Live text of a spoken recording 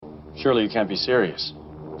Surely you can't be serious.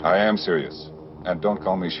 I am serious. And don't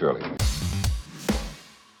call me Shirley.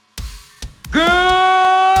 Good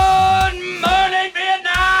morning,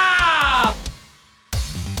 Vietnam!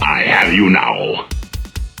 I have you now.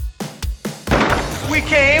 We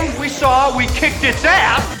came, we saw, we kicked its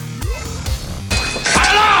ass.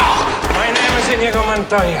 Hello! My name is Inigo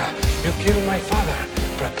Montoya. You killed my father.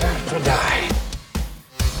 Prepare to die.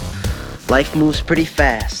 Life moves pretty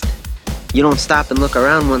fast. You don't stop and look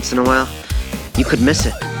around once in a while, you could miss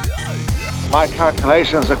it. My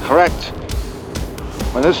calculations are correct.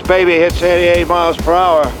 When this baby hits 88 miles per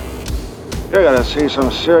hour, you're gonna see some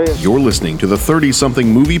serious... You're listening to the 30-something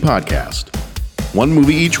movie podcast. One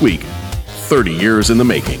movie each week, 30 years in the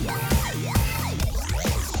making.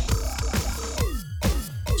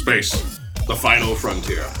 Space, the final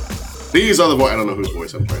frontier. These are the voice. I don't know whose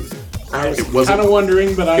voice I'm trying to do. I was kind of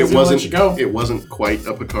wondering, but I was going to let you go. It wasn't quite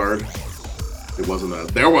a Picard. It wasn't a...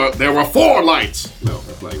 There were 4 lights! No,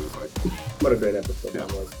 that's not even quite. What a great episode that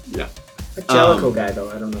was. Yeah. A Jellicoe guy, though,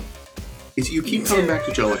 I don't know. You keep coming back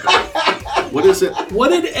to Jellicoe. What is it? What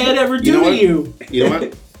did Ed ever do to you? You know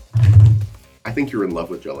what? I think you're in love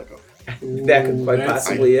with Jellicoe. That could quite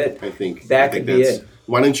possibly it. I think that could be it.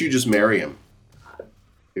 Why don't you just marry him?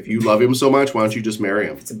 If you love him so much, why don't you just marry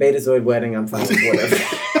him? If it's a Betazoid wedding, I'm fine with whatever.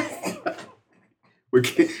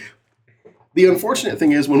 The unfortunate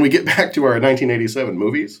thing is, when we get back to our 1987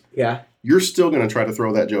 movies, yeah, you're still going to try to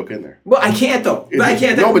throw that joke in there. Well, I can't, though.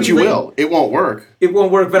 No, but you will. It won't work. It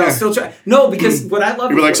won't work, but I'll still try. No, because what I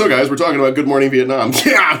love... You'll be like, so guys, we're talking about Good Morning Vietnam.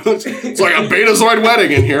 Yeah, it's like a Betazoid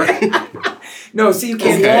wedding in here. No, see, you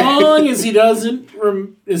can't... As long as he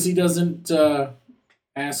doesn't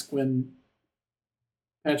ask when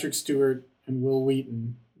Patrick Stewart and Will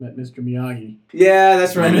Wheaton met Mr. Miyagi. Yeah,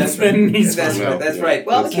 that's right. That's right. right.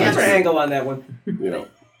 Well, the camera angle on that one. You know.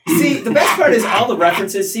 See, the best part is all the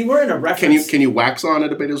references. See, we're in a reference. Can you wax on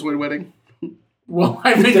at a Betazoid wedding? Well,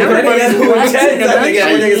 I think everybody's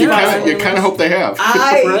waxing. You kind of hope they have.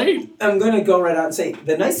 I'm going to go right out and say,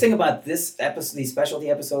 the nice thing about this episode, these specialty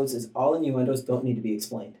episodes, is all innuendos don't need to be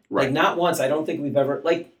explained. Right. Like, not once. I don't think we've ever...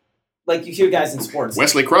 Like you hear guys in sports.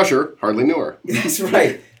 Wesley Crusher hardly knew her. That's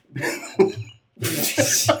right.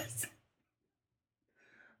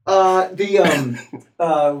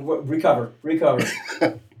 Recover.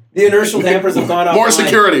 The inertial dampers have gone offline. More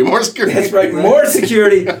security. That's right. More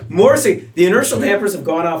security. The inertial dampers have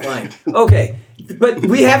gone offline. Okay, but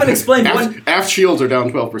we haven't explained aft shields are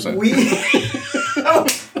down 12%.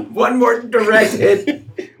 One more direct hit.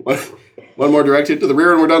 One more direct hit to the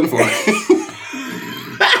rear, and we're done for.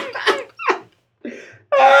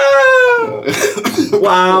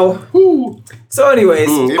 Wow. So anyways,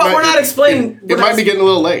 but we're not explaining... It might be getting a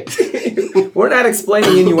little late. We're not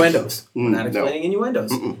explaining innuendos. Innuendos.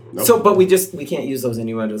 Nope. So, but we can't use those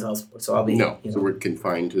innuendos elsewhere. So I'll be... No, so we're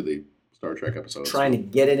confined to the Star Trek episodes. Trying to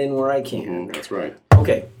get it in where I can. That's right.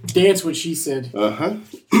 Okay. Dance what she said. Uh-huh.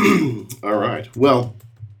 All right. Well,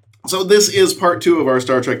 so this is part 2 of our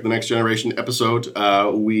Star Trek The Next Generation episode.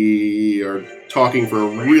 We are talking for a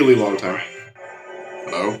really long time.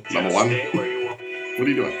 Hello, number 1. What are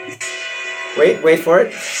you doing? Wait for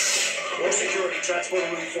it. More security, transport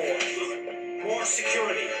room 4. More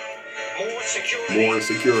security. More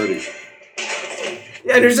security.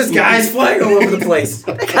 Yeah, there's just guys flying all over the place.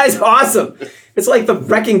 That guy's awesome. It's like the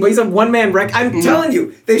wrecking, but he's a one-man wreck. I'm telling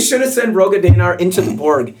you, they should have sent Roga Danar into the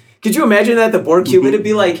Borg. Could you imagine that, the Borg cube? It'd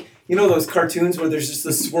be like, you know those cartoons where there's just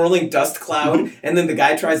this swirling dust cloud, and then the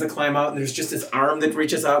guy tries to climb out, and there's just this arm that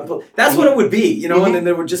reaches out. That's what it would be, you know, and then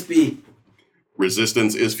there would just be...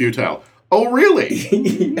 Resistance is futile. Oh, really?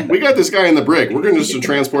 Yeah. We got this guy in the brig. We're going to just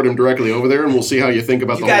transport him directly over there, and we'll see how you think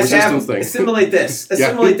about the whole resistance thing. Assimilate this.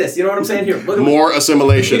 Assimilate this. You know what I'm saying? Here, look at more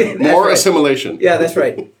assimilation. Assimilation. Yeah, that's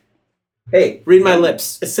right. Hey, read my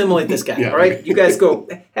lips. Assimilate this guy, all right? You guys go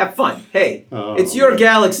have fun. Hey, it's your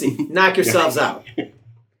galaxy. Knock yourselves out.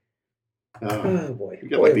 Oh, boy. You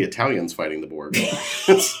got like the Italians fighting the Borg.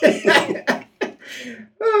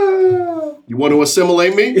 You want to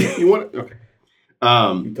assimilate me? You want to... Okay.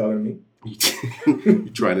 You talking to me? You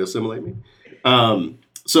trying to assimilate me?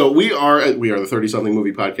 So we are the 30-something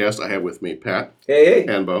movie podcast. I have with me Pat. Hey.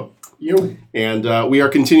 And Bo. You. And we are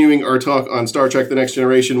continuing our talk on Star Trek The Next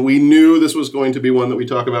Generation. We knew this was going to be one that we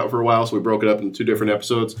talk about for a while, so we broke it up into 2 different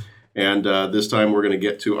episodes. And this time we're going to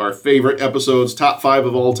get to our favorite episodes, top 5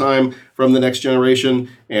 of all time from The Next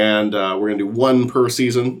Generation. And we're going to do 1 per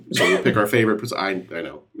season. So we'll pick our favorite. I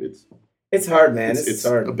know. It's hard, man. It's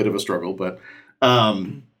hard. A bit of a struggle, but...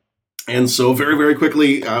 And so very, very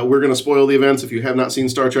quickly, we're going to spoil the events. If you have not seen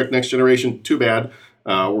Star Trek Next Generation, too bad.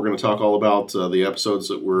 We're going to talk all about the episodes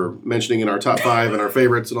that we're mentioning in our top 5 and our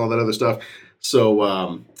favorites and all that other stuff.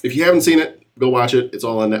 So if you haven't seen it, go watch it. It's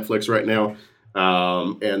all on Netflix right now.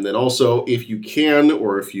 And then also, if you can,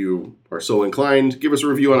 or if you are so inclined, give us a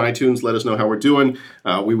review on iTunes. Let us know how we're doing.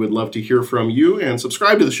 We would love to hear from you, and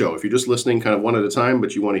subscribe to the show. If you're just listening kind of one at a time,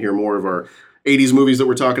 but you want to hear more of our 80s movies that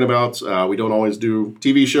we're talking about, we don't always do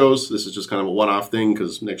TV shows. This is just kind of a one-off thing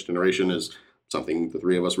because Next Generation is something the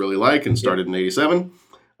three of us really like and started in 87.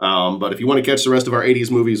 But if you want to catch the rest of our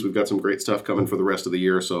 80s movies, we've got some great stuff coming for the rest of the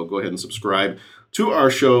year. So go ahead and subscribe to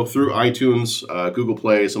our show through iTunes, Google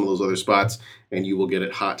Play, some of those other spots, and you will get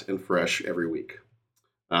it hot and fresh every week.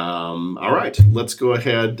 All right, let's go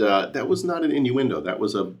ahead. That was not an innuendo. That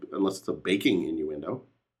was unless it's a baking innuendo.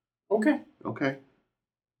 Okay. Okay.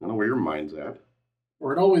 I don't know where your mind's at.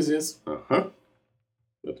 Where it always is. Uh-huh.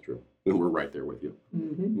 That's true. And we're right there with you.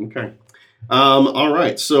 Mm-hmm. Okay. All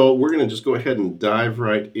right, so we're going to just go ahead and dive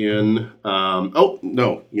right in. Oh,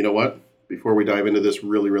 no, you know what? Before we dive into this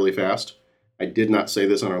really, really fast, I did not say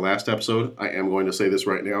this on our last episode. I am going to say this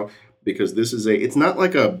right now because this is it's not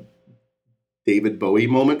like a David Bowie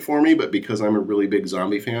moment for me, but because I'm a really big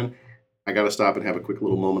zombie fan, I got to stop and have a quick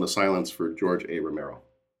little moment of silence for George A. Romero,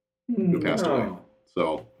 who passed away.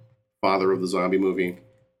 So, father of the zombie movie,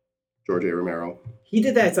 George A. Romero. He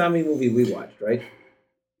did that zombie movie we watched, right?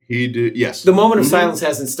 He did, yes. The moment of silence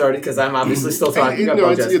hasn't started because I'm obviously still talking. No,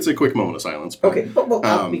 it's a quick moment of silence. But, okay, but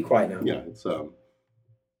I'll be quiet now. Yeah, it's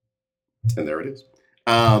and there it is.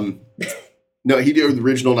 No, he did the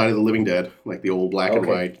original Night of the Living Dead, like the old black and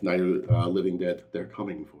white Night of the Living Dead. They're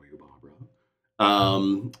coming for you, Barbara.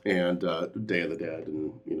 And Day of the Dead,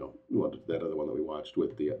 and that other one that we watched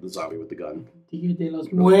with the zombie with the gun. Dia de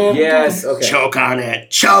los Muertos. Yes. Okay. Choke on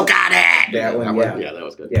it. Choke on it. That one. Yeah. Yeah, that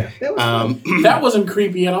was good. Yeah. That was that wasn't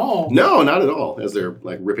creepy at all. No, not at all. As they're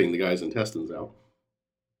like ripping the guy's intestines out.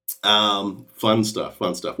 Fun stuff.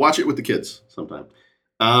 Watch it with the kids sometime.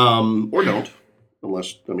 Or don't,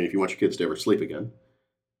 unless if you want your kids to ever sleep again.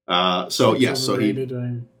 So yes, so he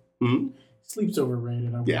sleep's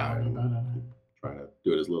overrated. I'm worried about it. Try to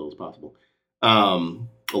do it as little as possible.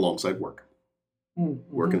 Alongside work.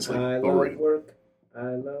 Mm-hmm. Work and sleep. Overrated. I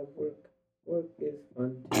love work. Work is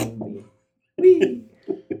fun to me.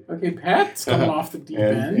 Okay, Pat's coming off the deep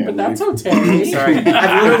end, and but that's okay. Sorry,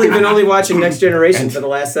 I've literally been only watching Next Generation for the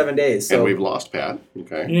last 7 days. So. And we've lost Pat.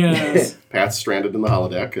 Okay. Yes. Pat's stranded in the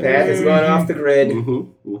holodeck. Pat is going off the grid.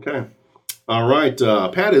 Mm-hmm. Okay. All right.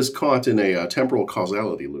 Pat is caught in a temporal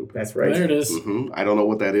causality loop. That's right. There it is. Mm-hmm. I don't know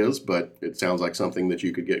what that is, but it sounds like something that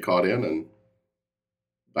you could get caught in, and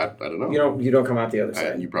I don't know. You don't come out the other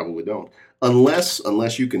side. You probably don't,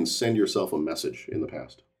 unless you can send yourself a message in the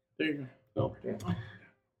past. There you So. go. Yeah.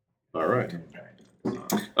 All right.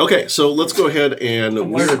 Okay, so let's go ahead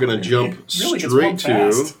and we're going to jump straight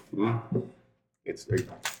to. It's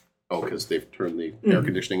because they've turned the air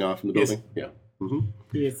conditioning off in the building. Yes. Yeah. Mm-hmm.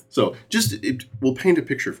 Yes. So we'll paint a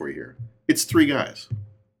picture for you here. It's 3 guys.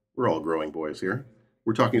 We're all growing boys here.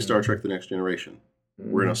 We're talking Star Trek: The Next Generation.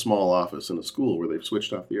 Mm-hmm. We're in a small office in a school where they've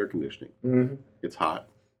switched off the air conditioning. Mm-hmm. It's hot.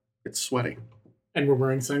 It's sweaty. And we're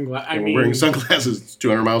wearing sunglasses. We're wearing sunglasses. It's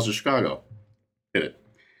 200 miles to Chicago. Hit it.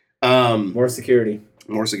 More security.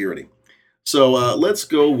 So let's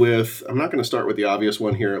go with, I'm not going to start with the obvious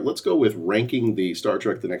one here. Let's go with ranking the Star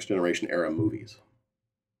Trek: The Next Generation era movies.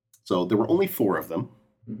 So there were only 4 of them.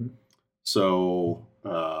 Mm-hmm. So,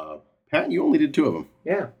 Pat, you only did 2 of them.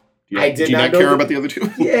 Yeah. Do you not care about the other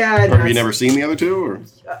 2? Yeah. Or have you never seen the other 2? Or?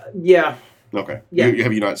 Yeah. Okay. Yeah.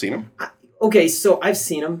 Have you not seen them? Okay, so I've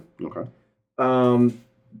seen them. Okay.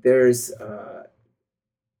 There's...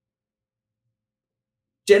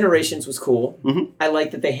 Generations was cool. Mm-hmm. I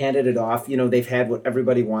like that they handed it off. They've had what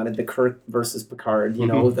everybody wanted, the Kirk versus Picard,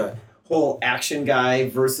 the whole action guy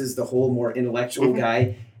versus the whole more intellectual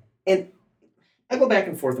guy. And I go back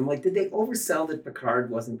and forth. I'm like, did they oversell that Picard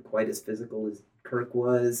wasn't quite as physical as Kirk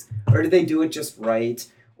was? Or did they do it just right?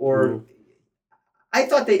 Or I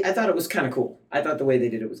thought it was kind of cool. I thought the way they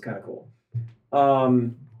did it was kind of cool.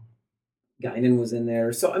 Guinan was in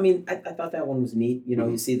there. So, I thought that one was neat.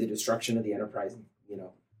 You see the destruction of the Enterprise,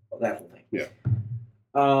 that whole thing. Yeah.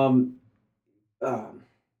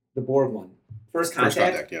 The Borg one. First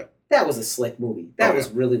Contact, yeah. That was a slick movie. That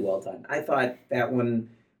was really well done. I thought that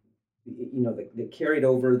one, they carried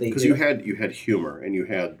over. Because you had humor, and you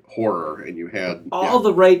had horror, and you had...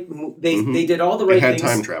 the right... They did all the right things. It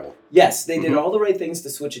had time travel. Yes, they did all the right things to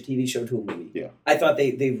switch a TV show to a movie. Yeah. I thought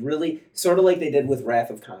they really... Sort of like they did with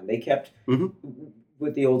Wrath of Khan. They kept...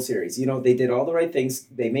 with the old series. They did all the right things.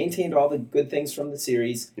 They maintained all the good things from the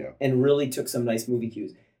series and really took some nice movie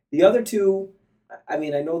cues. The other 2, I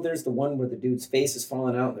mean, I know there's the one where the dude's face is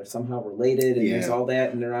falling out and they're somehow related and there's Yeah. all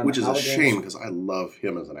that and they're on Which the is a holograms. shame because I love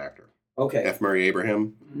him as an actor. Okay. F. Murray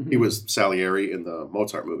Abraham. He was Salieri in the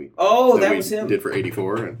Mozart movie. Oh, that we was him. Did for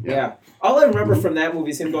 '84. And, Yeah. All I remember from that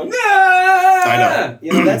movie is him going, I know.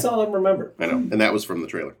 You know, that's all I remember. I know, and that was from the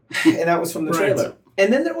trailer. And that was from the Right. trailer.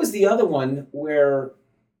 And then there was the other one where,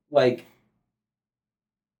 like,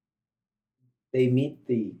 they meet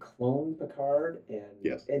the clone Picard, and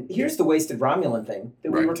Yes. and here's the wasted Romulan thing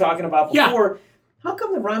that we Right. were talking about Yeah. before. How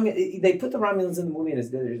come they put the Romulans in the movie and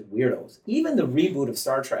they're just weirdos? Even the reboot of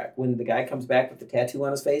Star Trek, when the guy comes back with the tattoo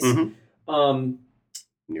on his face, Mhm.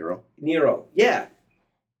 Nero. Nero, yeah,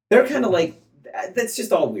 they're kind of like that's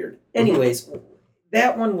just all weird. Anyways,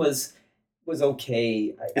 that one was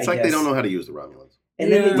okay. It's I like they guess. don't know how to use the Romulans.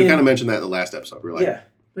 And then Yeah. they We did- kind of mentioned that in the last episode. We're like, yeah.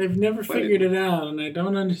 They've never Why figured didn't- it out, and I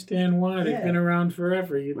don't understand why. They've Yeah. been around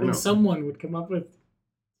forever. You'd I know. think someone would come up with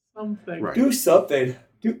something. Right. Do something.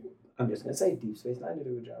 I'm just gonna say Deep Space Nine did a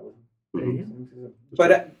good job with There you Mhm. go.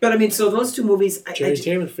 But I mean, so those two movies, Jerry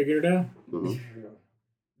Taylor figured it out. Mhm.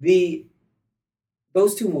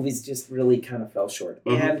 those two movies just really kind of fell short.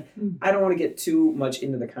 Mhm. And I don't want to get too much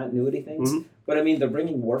into the continuity things, Mhm. but I mean, they're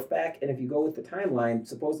bringing Worf back, and if you go with the timeline,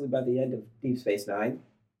 supposedly by the end of Deep Space Nine,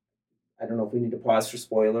 I don't know if we need to pause for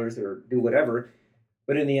spoilers or do whatever,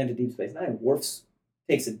 but in the end of Deep Space Nine, Worf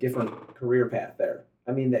takes a different career path there.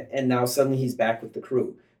 I mean, and now suddenly he's back with the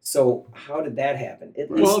crew. So how did that happen? At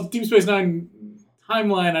least, Well, Deep Space Nine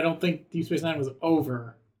timeline, I don't think Deep Space Nine was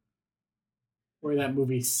over where that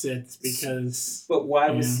movie sits because but why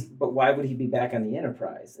would he be back on the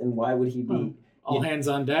Enterprise, and why would he be? Well, all hands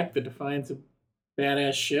on deck. The Defiant's a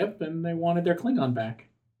badass ship, and they wanted their Klingon back.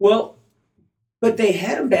 Well, but they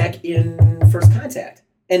had him back in First Contact,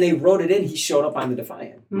 and they wrote it in. He showed up on the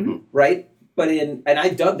Defiant, Mhm. right? But and I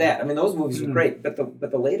dug that. I mean, those movies were Mhm. great. But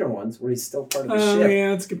the later ones, where he's still part of the Oh, ship. yeah,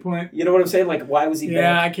 that's a good point. You know what I'm saying? Like, why was he Yeah,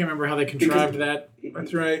 back? I can't remember how they contrived that.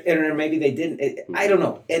 That's right. Or maybe they didn't. I don't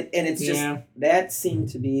know. And it's just Yeah. that seemed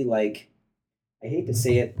to be like, I hate to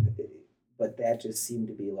say it, but that just seemed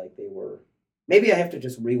to be like they were. Maybe I have to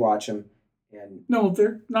just rewatch them. And No,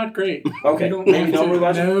 they're not great. okay, You don't maybe have don't to-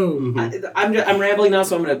 rewatch them. No. I'm rambling now,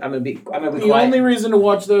 so I'm gonna be The quiet. only reason to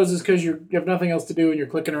watch those is because you have nothing else to do and you're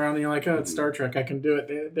clicking around and you're like, oh, it's Star Trek. I can do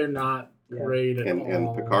it. They're not Yeah. great at all.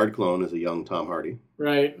 And Picard clone is a young Tom Hardy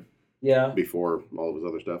Right. Yeah. before all of his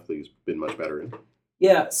other stuff that he's been much better in.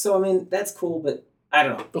 Yeah, so I mean that's cool, but I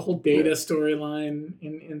don't know. The whole Data storyline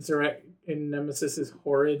in Nemesis is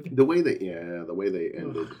horrid. The way they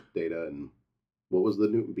ended Data and what was the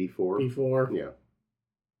new B4? Before. Yeah.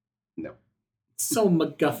 No. So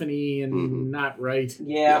MacGuffin-y and Mhm. not right.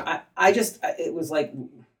 Yeah, it was like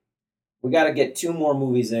we got to get 2 more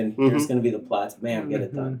movies in. Here's Mhm. going to be the plot. Bam, get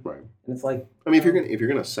it done. Right. And it's like, I mean, if you're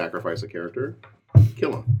gonna sacrifice a character,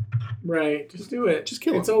 kill him. Right. Just do it. Just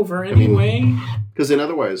kill It's him. over I mean, anyway. Because then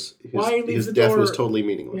otherwise Why leave his the death door- was totally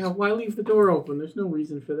meaningless. Yeah, why leave the door open? There's no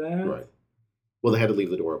reason for that. Right. Well, they had to leave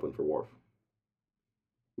the door open for Worf.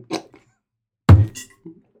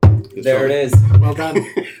 there it is. Well done.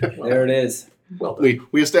 There it is. Well done.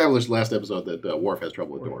 We established last episode that Worf has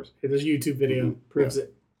trouble with doors. There's a YouTube video. Proves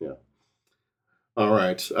it. Yeah. All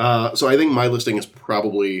right. So I think my listing is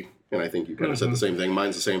probably, and I think you kind of said the same thing.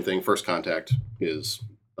 Mine's the same thing. First Contact is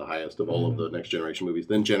the highest of all of the Next Generation movies.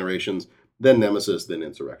 Then Generations. Then Nemesis. Then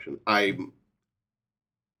Insurrection. I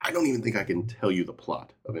don't even think I can tell you the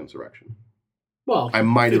plot of Insurrection. Well, I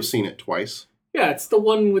might have seen it twice. yeah, it's the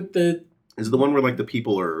one with the Is it the one where like the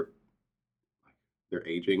people they're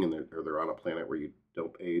aging and they're on a planet where you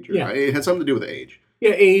don't age? Or, Yeah. It had something to do with age.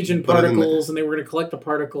 age and But other than particles, and they were going to collect the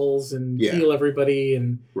particles and Yeah. heal everybody,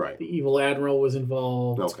 and Right. the evil admiral was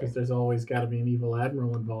involved because Okay. there's always got to be an evil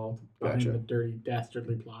admiral involved behind Gotcha. the dirty,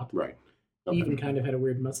 dastardly plot. Right. He even kind of had a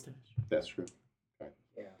weird mustache. That's true. Okay.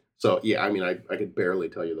 Yeah. So yeah, I mean, I could barely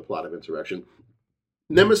tell you the plot of Insurrection.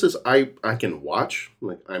 Nemesis, I can watch.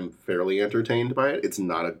 Like I'm fairly entertained by it. It's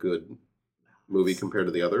not a good movie compared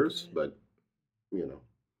to the others, but you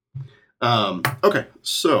know. Okay,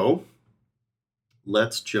 so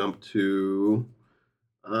let's jump to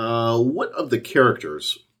what of the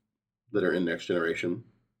characters that are in Next Generation?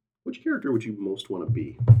 Which character would you most want to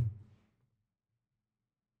be?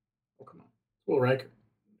 Oh, come on. Will Riker.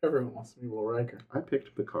 Everyone wants to be Will Riker. I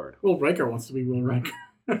picked Picard. Will Riker wants to be Will Riker.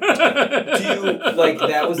 Do you like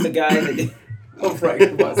that was the guy that oh right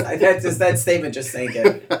it was. That statement just sank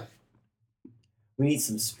in. We need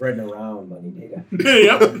some spreading around money data.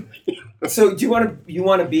 Yep. So do you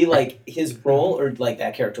want to be like his role, or like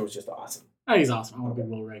that character was just awesome? Oh, he's awesome. I want to be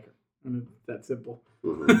Will Riker. I mean, that simple.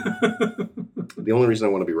 Mhm. The only reason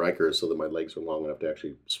I want to be Riker is so that my legs are long enough to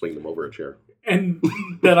actually swing them over a chair. And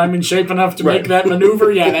that I'm in shape enough to Right. make that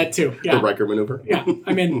maneuver. Yeah, that too. Yeah. The Riker maneuver. Yeah,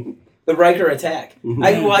 I'm in. The Riker attack. Mm-hmm.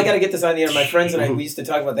 I got to get this on the air. My friends and I, we used to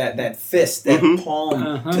talk about that fist, that Mm-hmm.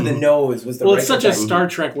 palm to the nose was the Well, Riker it's such a attack. Star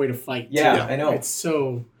Trek way to fight. too. Yeah, I know. It's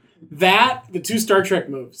so the 2 Star Trek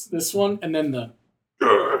moves. This one and then the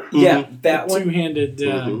Yeah, that one. two-handed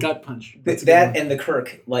gut punch. That's a good That one. and the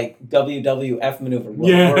Kirk, like, WWF maneuver.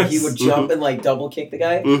 Where Yes. he would jump and, like, double kick the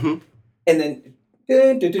guy. Mm-hmm. And then...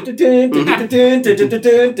 For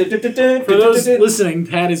For those listening,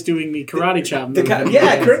 Pat is doing the karate chop. movement.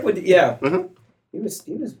 yeah, Kirk would... Yeah. Uh-huh. He was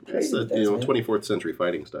That's crazy. the with that, man. 24th century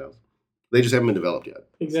fighting styles. They just haven't been developed yet.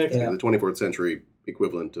 Exactly. Yeah. The 24th century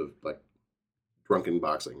equivalent of like drunken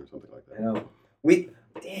boxing or something like I that. know.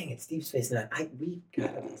 Dang, it's Deep Space Nine. We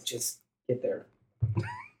gotta just get there.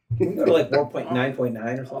 Can we go to like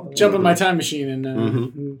 4.9.9 or something? Jump in my time machine and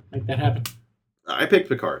Mhm. make that happen. I picked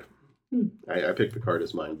Picard. I picked Picard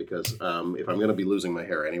as mine because if I'm going to be losing my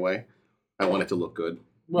hair anyway, I want it to look good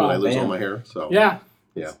when I lose all my hair. So Yeah.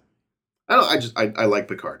 yeah. I like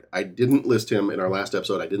Picard. I didn't list him in our last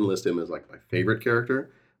episode. I didn't list him as like my favorite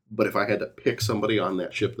character. But if I had to pick somebody on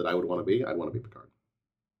that ship that I would want to be, I'd want to be Picard.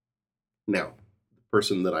 Now, the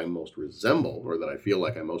person that I most resemble, or that I feel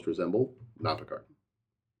like I most resemble, not Picard.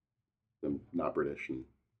 I'm not British, and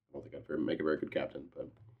I don't think I'd make a very good captain.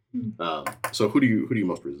 But so who do you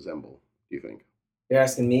most resemble? Do you think? You're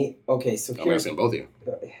asking me? Okay, so I'm here's... asking both of you.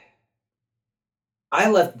 I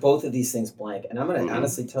left both of these things blank, and I'm going Mm-hmm. to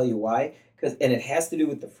honestly tell you why. And it has to do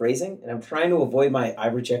with the phrasing, and I'm trying to avoid my I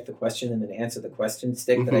reject the question and then answer the question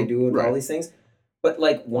stick that I do with all Right. these things. But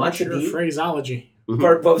like, want Watch to your be... phraseology.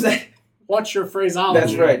 What was that? Watch your phraseology.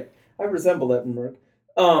 That's right. I resemble that, Mark.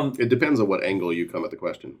 It depends on what angle you come at the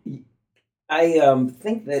question. I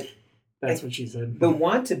think that That's what she said. the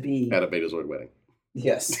want to be... At a Betazoid wedding.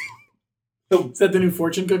 Yes. Is that the new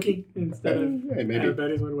fortune cookie instead of Yeah, maybe. at a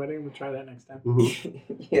Betty's wedding? We'll try that next time.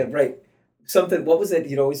 Yeah, right. Something. What was it?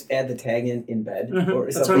 You'd always add the tag in bed or That's what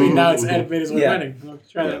I something. mean. Now it's at a Betty's Yeah. wedding. We'll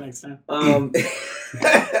try that next time.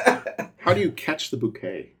 How do you catch the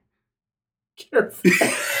bouquet? Careful.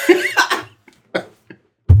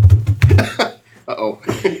 Uh-oh.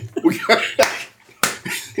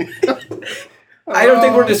 I don't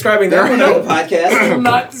think we're describing that one on the podcast. I'm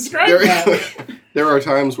not describing that. There are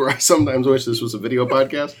times where I sometimes wish this was a video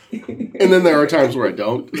podcast, and then there are times where I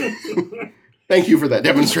don't. Thank you for that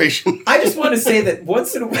demonstration. I just want to say that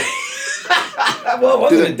once in a while... well, it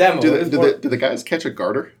wasn't a demo. It was more- Do the guys catch a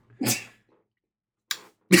garter?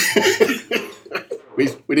 we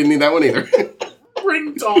didn't need that one either.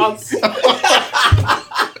 Ring toss.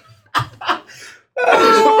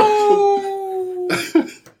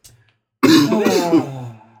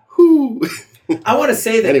 Whew. I want to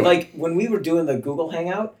say that, Anyway. like, when we were doing the Google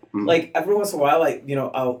Hangout, like, every once in a while,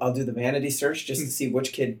 I'll do the vanity search just to see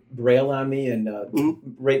which kid railed on me and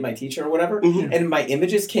rate my teacher or whatever. And my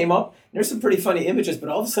images came up. There's some pretty funny images, but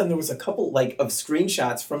all of a sudden there was a couple, like, of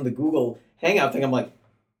screenshots from the Google Hangout thing. I'm like,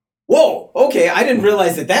 whoa, okay, I didn't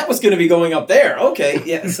realize that was going to be going up there. Okay,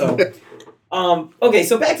 yeah, so... okay,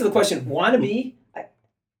 so back to the question. Wannabe...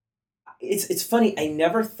 It's funny. I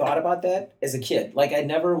never thought about that as a kid. Like, I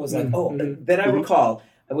never was like, Then I recall,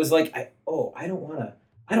 I was like, I don't want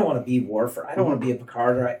to be Worf, or I don't want to be a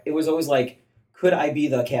Picard. Or it was always like, could I be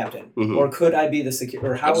the captain, or could I be the security,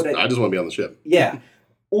 or how would I? I just want to be on the ship. Yeah,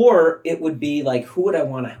 or it would be like, who would I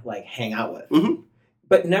want to like hang out with?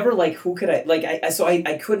 But never like, who could I like?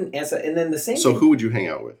 I couldn't answer. And then the same. So thing, who would you hang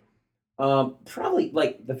out with? Probably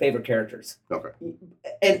like the favorite characters. Okay.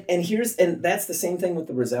 And that's the same thing with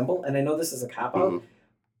the resemble. And I know this is a cop out,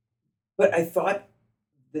 but I thought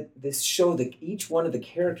that this show that each one of the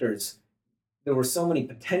characters, there were so many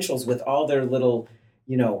potentials with all their little,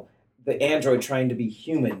 the android trying to be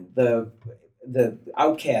human, the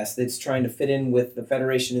outcast that's trying to fit in with the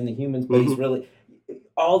Federation and the humans, but he's really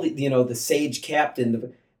all the sage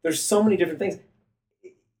captain. There's so many different things.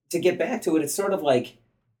 To get back to it, it's sort of like,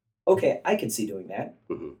 okay, I could see doing that.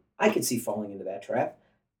 I could see falling into that trap.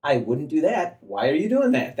 I wouldn't do that. Why are you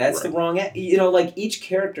doing that? That's the wrong... like each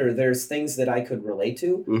character, there's things that I could relate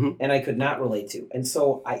to and I could not relate to. And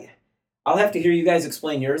so I'll have to hear you guys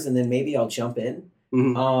explain yours and then maybe I'll jump in.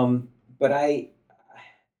 But I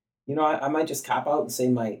might just cop out and say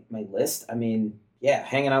my list. I mean, yeah,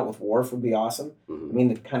 hanging out with Worf would be awesome. I mean,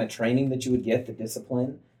 the kind of training that you would get, the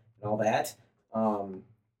discipline and all that.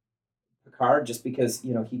 Picard, just because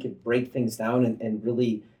he could break things down and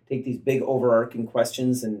really take these big overarching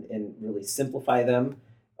questions and really simplify them,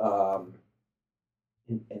 and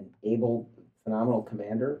able, phenomenal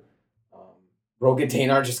commander. Roga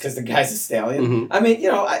Danar just because the guy's a stallion. Mm-hmm. I mean,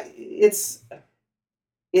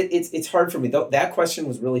 it's hard for me. That question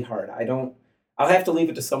was really hard. I'll have to leave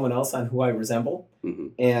it to someone else on who I resemble. Mm-hmm.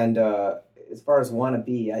 And as far as wanna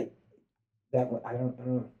be, I don't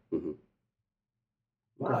know. Mm-hmm.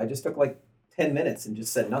 Wow, I just took like 10 minutes and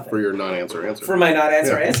just said nothing. For your non-answer answer. For my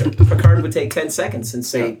non-answer Yeah. answer. Picard would take 10 seconds and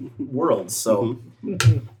say worlds. So,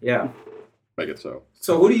 yeah. Make it so.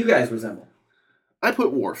 So who do you guys resemble? I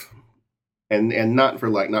put Worf. And not for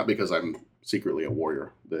not because I'm secretly a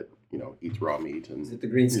warrior that, eats raw meat. And Is it the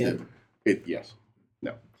green skin? Yes.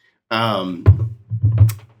 No. I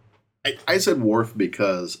said Worf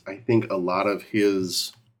because I think a lot of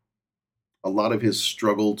his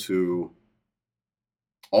struggle to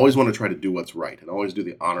always want to try to do what's right and always do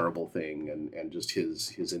the honorable thing and just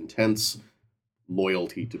his intense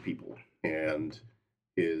loyalty to people and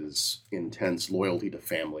his intense loyalty to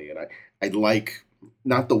family. And I like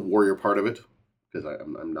not the warrior part of it, because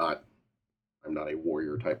I'm not a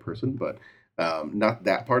warrior type person, but not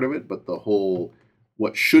that part of it, but the whole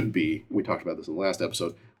what should be. We talked about this in the last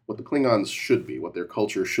episode. What the Klingons should be, what their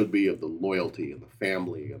culture should be of the loyalty and the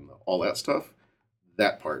family and all that stuff.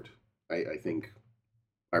 That part, I think,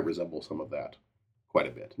 I resemble some of that quite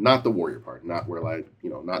a bit. Not the warrior part, not where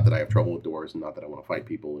not that I have trouble with doors, and not that I want to fight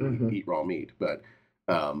people and eat raw meat, but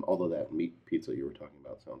although that meat pizza you were talking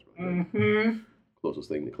about sounds really good. Closest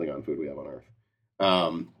thing to Klingon food we have on Earth.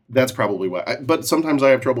 That's probably why. But sometimes I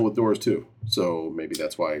have trouble with doors too, so maybe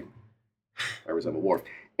that's why I resemble Worf.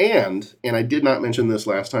 And I did not mention this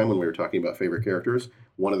last time when we were talking about favorite characters.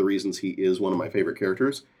 One of the reasons he is one of my favorite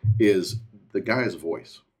characters is the guy's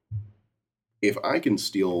voice. If I can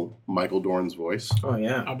steal Michael Dorn's voice, Oh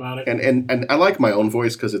yeah. How about it? and I like my own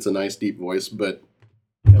voice because it's a nice deep voice, but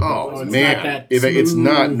it's man, not that if it's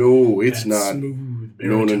not, smooth. no, it's That not. smooth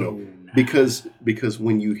No. baritone. Because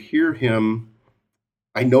when you hear him,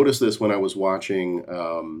 I noticed this when I was watching,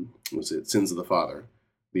 was it Sins of the Father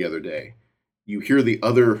the other day. You hear the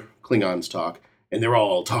other Klingons talk, and they're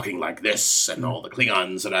all talking like this, and all the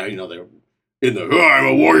Klingons, and they're in the, I'm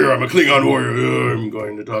a warrior, I'm a Klingon warrior, I'm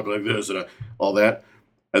going to talk like this, and all that.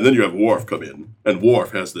 And then you have Worf come in, and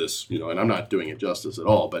Worf has this, and I'm not doing it justice at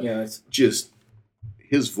all, but just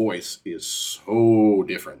his voice is so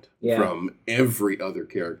different from every other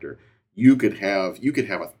character. You could have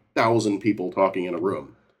 1,000 people talking in a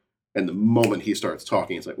room, and the moment he starts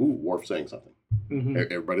talking, it's like, ooh, Worf saying something. Mm-hmm.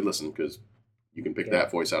 Everybody listen, because you can pick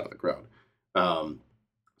that voice out of the crowd.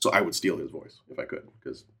 So I would steal his voice if I could,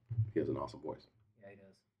 because he has an awesome voice. Yeah, he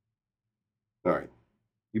does. All right.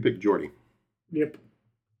 You picked Geordi. Yep.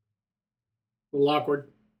 A little awkward.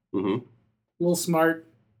 Mm-hmm. A little smart.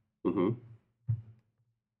 Mm-hmm. A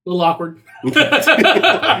little awkward.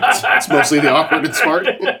 It's mostly the awkward and smart.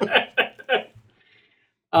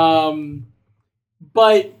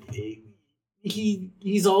 But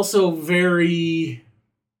he's also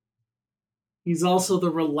he's also the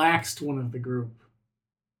relaxed one of the group.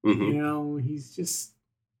 Mm-hmm. He's just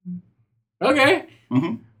okay.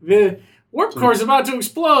 Mm-hmm. The warp core is about to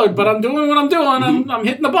explode, but I'm doing what I'm doing. Mm-hmm. I'm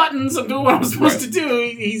hitting the buttons. I'm doing what I'm supposed to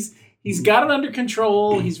do. He's got it under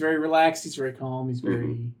control. He's very relaxed. He's very calm. He's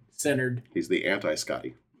very centered. He's the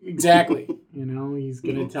anti-Scotty. Exactly. He's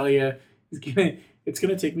gonna tell you. It's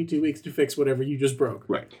gonna take me 2 weeks to fix whatever you just broke.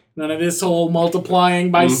 Right. None of this whole multiplying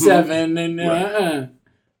by 7 and. Right.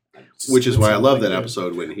 Which is why I love that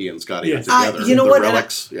episode when he and Scotty are together. You know the what?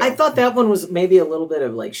 Relics. I thought that one was maybe a little bit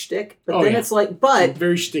of like shtick, but then it's like,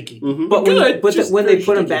 very sticky. Mm-hmm. But Good, when they very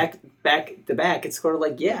put him sticky. back to back, it's sort of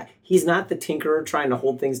like, he's not the tinkerer trying to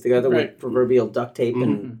hold things together with proverbial duct tape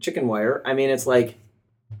and chicken wire. I mean, it's like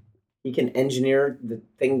he can engineer the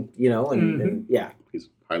thing, and He's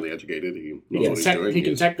highly educated. He knows what he's doing. He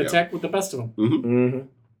can tech the tech with the best of them. Mm-hmm. Mm-hmm.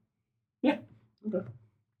 Yeah. Okay.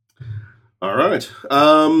 All right.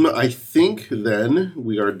 I think then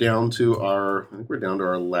we are down to our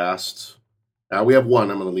last. We have one.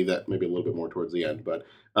 I'm going to leave that maybe a little bit more towards the end, but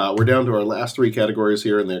we're down to our last 3 categories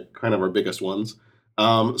here, and they're kind of our biggest ones.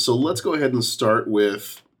 So let's go ahead and start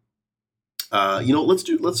with.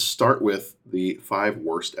 Let's start with the 5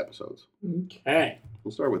 worst episodes. Okay.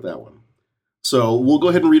 We'll start with that one. So we'll go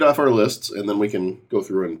ahead and read off our lists, and then we can go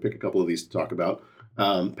through and pick a couple of these to talk about.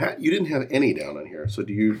 Pat, you didn't have any down on here, so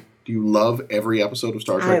do you love every episode of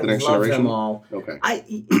Star Trek: The Next Generation? I love them all. Okay.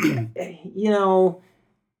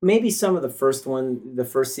 Maybe some of the first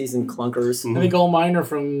season clunkers. I think all mine are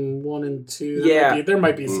from 1 and 2. There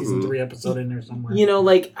might be a season 3 episode in there somewhere.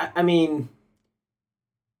 I mean,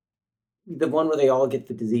 the one where they all get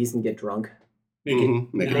the disease and get drunk.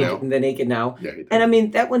 Naked Now. The Naked Now. Yeah, and I mean,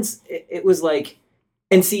 that one's, it was like,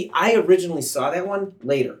 And see, I originally saw that one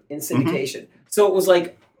later in syndication. So it was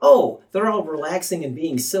like, oh, they're all relaxing and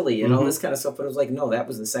being silly and all this kind of stuff. But it was like, no, that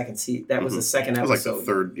was the second that was the second It episode. was like the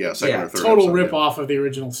third, second or third Total episode, rip off of the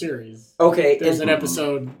original series. Okay. There's an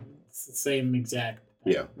episode, it's the same exact.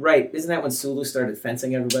 Yeah. Right. Isn't that when Sulu started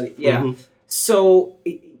fencing everybody? Yeah. So,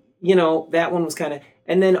 that one was kind of...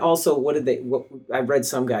 And then also, I read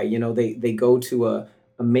some guy, they go to a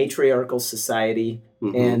matriarchal society,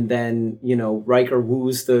 and then, Riker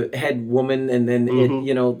woos the head woman, and then,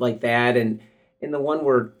 like that. And in the one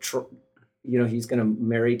where, he's going to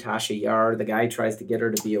marry Tasha Yar, the guy tries to get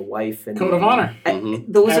her to be a wife. And Code of Honor.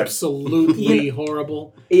 Those Absolutely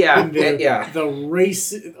horrible. Yeah, And the, yeah. The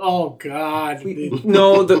race... Oh, God.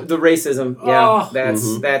 No, the racism. Yeah,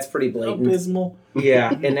 Oh. that's pretty blatant. Abysmal.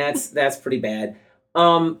 Yeah, and that's pretty bad.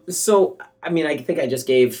 So, I mean, I think I just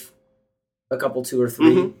gave a couple, 2 or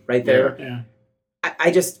 3 right there. Yeah.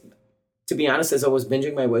 I just, to be honest, as I was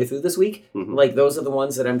binging my way through this week, like those are the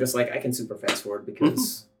ones that I'm just like, I can super fast forward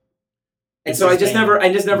because... And so I just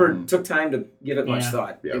never took time to give it much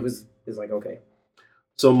thought. Yeah. It was like, okay.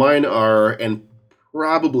 So mine are, and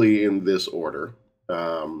probably in this order,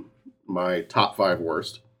 my top 5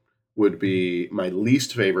 worst would be, my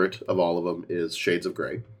least favorite of all of them is Shades of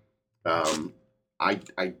Grey.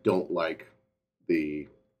 I don't like the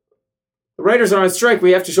writers are on strike.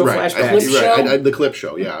 We have to show flashbacks. The clip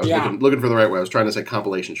show. Yeah, I was looking for the right way. I was trying to say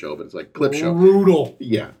compilation show, but it's like clip show. Brutal.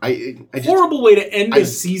 Yeah, I just, horrible way to end a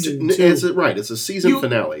season. Too. It's a season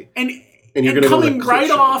finale, and you're going to coming go right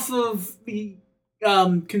show. off of the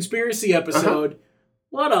conspiracy episode.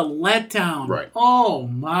 What a letdown! Right. Oh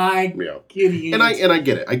my giddy. And I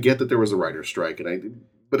get it. I get that there was a writer's strike,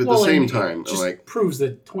 but at the same time, just like, proves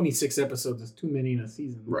that 26 episodes is too many in a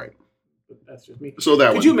season. Right. But that's just me. So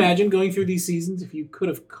that could you imagine going through these seasons if you could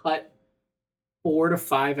have cut 4 to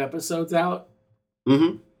 5 episodes out?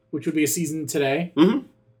 Mm-hmm. Which would be a season today. Mm-hmm.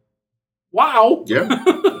 Wow. Yeah.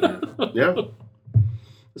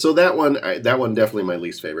 So that one definitely my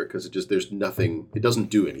least favorite because there's nothing. It doesn't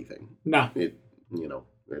do anything. No.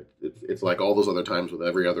 It's like all those other times with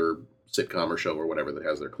every other sitcom or show or whatever that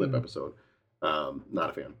has their clip episode. Not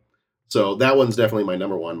a fan. So that one's definitely my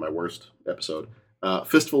number 1, my worst episode.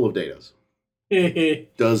 Fistful of Datas.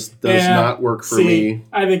 does not work for me.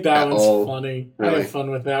 I think that one's all. funny. Really? I had fun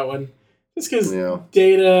with that one. Just because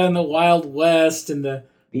Data and the Wild West and the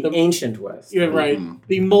ancient West. Yeah, right.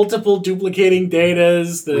 The multiple duplicating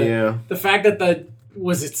datas. The fact that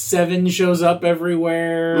 7 shows up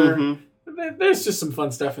everywhere. There's just some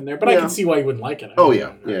fun stuff in there, but I can see why you wouldn't like it.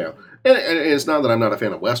 Yeah. And it's not that I'm not a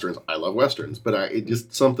fan of westerns. I love westerns, but it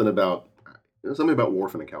just something about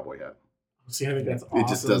Worf in a cowboy hat. See, I think that's awesome. It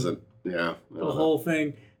just doesn't. Yeah. The whole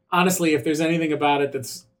thing. Honestly, if there's anything about it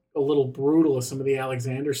that's a little brutal, is some of the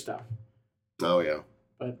Alexander stuff. Oh yeah.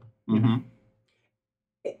 But.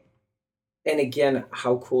 And again,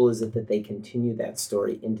 how cool is it that they continue that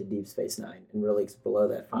story into Deep Space Nine and really explore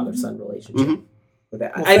that father-son relationship? With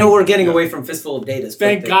that. Well, I know we're getting away from Fistful of Datas.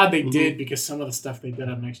 Thank God they did, because some of the stuff they did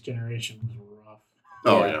on Next Generation was rough.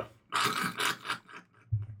 Oh yeah.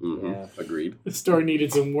 Agreed. The story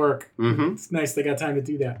needed some work. It's nice they got time to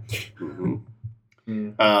do that.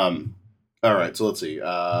 All right, so let's see.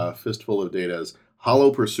 Fistful of Datas. Hollow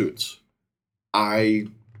Pursuits. I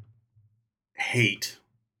hate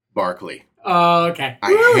Barclay. Oh, okay.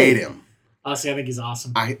 I hate him. Honestly, I think he's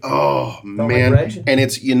awesome. Man. And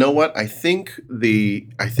it's, you know what? I think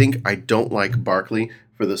I don't like Barclay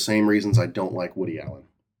for the same reasons I don't like Woody Allen.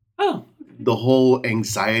 Oh. The whole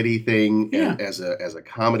anxiety thing as a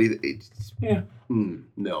comedy,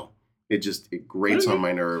 no. It grates on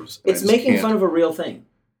my nerves. It's making fun of a real thing.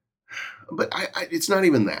 But it's not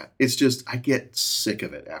even that. It's just I get sick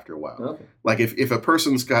of it after a while. Okay. Like if a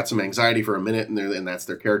person's got some anxiety for a minute and that's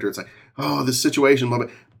their character, it's like, oh, this situation, blah, blah.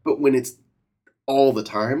 But when it's all the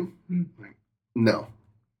time, like, no,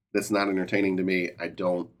 that's not entertaining to me.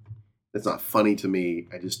 It's not funny to me.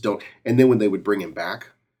 I just don't. And then when they would bring him back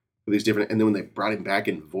for these different, and then when they brought him back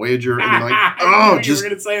in Voyager, and I'm like, oh, just you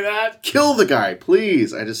were gonna say that. Kill the guy,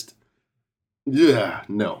 please.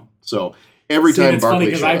 No. So. Every time it's Barclay funny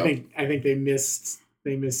because showed I think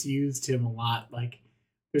they misused him a lot. Like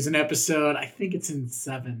there's an episode, I think it's in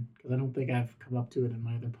 7, because I don't think I've come up to it in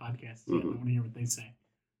my other podcasts yet. I want to hear what they say.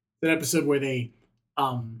 It's an episode where they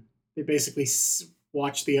basically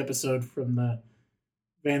watch the episode from the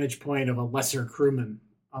vantage point of a lesser crewman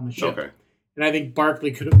on the ship. Okay. And I think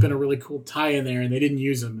Barclay could have been a really cool tie in there, and they didn't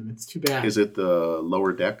use him, and it's too bad. Is it the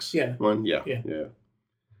Lower Decks one? Yeah.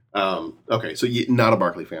 Okay, so not a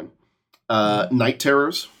Barclay fan. Night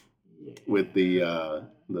Terrors with the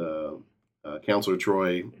Counselor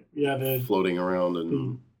Troy Yeah, the floating around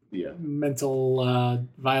and yeah. mental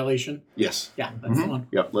violation. Yes. Yeah, that's the one.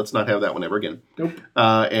 Yep. Let's not have that one ever again. Nope.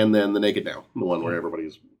 And then the Naked Now, the one where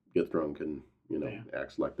everybody gets drunk and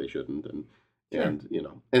acts like they shouldn't, and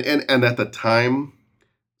and at the time,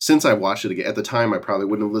 since I watched it again, at the time I probably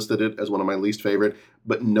wouldn't have listed it as one of my least favorite,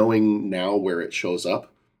 but knowing now where it shows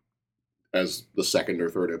up as the second or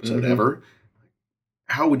third episode ever,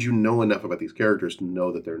 how would you know enough about these characters to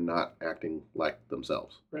know that they're not acting like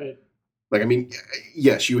themselves? Right. Like, I mean,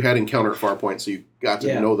 yes, you had Encounter at Farpoint, so you got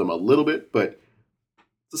to know them a little bit, but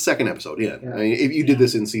it's the second episode in. I mean, if you did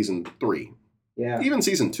this in season 3, even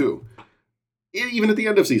season 2, even at the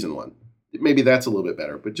end of season 1, maybe that's a little bit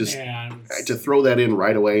better. But just to throw that in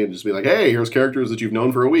right away and just be like, hey, here's characters that you've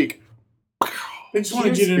known for a week. They just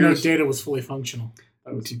wanted you to know Data was fully functional.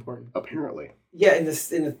 That was important. Apparently. Yeah, in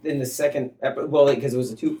the second episode, well, because it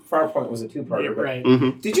was Farpoint was a two-parter. Yeah, right.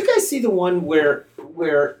 Did you guys see the one where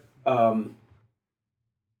well,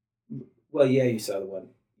 yeah, you saw the one.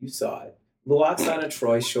 You saw it. Luoxana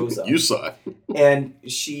Troy shows up. You saw it. And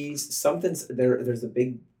there's a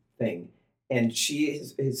big thing. And she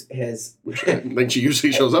has like she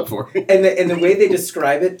usually shows up for. and the way they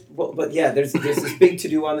describe it, but yeah, there's this big to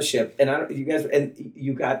do on the ship, and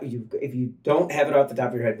if you don't have it off the top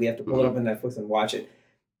of your head, we have to pull it up on Netflix and watch it.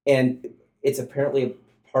 And it's apparently a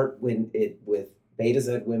part with Beta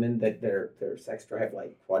Z women that their sex drive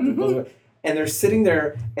like quadruples, and they're sitting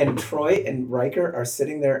there, and Troy and Riker are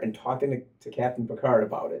sitting there and talking to Captain Picard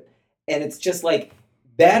about it, and it's just like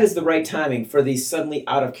that is the right timing for these suddenly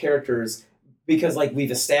out of characters. Because, like,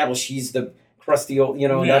 we've established she's the crusty old,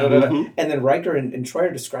 and then Riker and Troy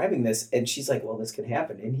are describing this, and she's like, well, this can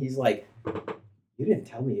happen. And he's like, you didn't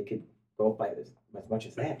tell me it could go up by as much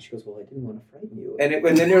as that. She goes, well, I didn't want to frighten you. And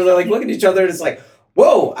then they're like, looking at each other, and it's like,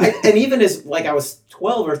 whoa. And even as, like, I was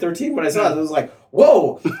 12 or 13 when I saw it, I was like,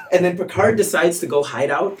 whoa. And then Picard decides to go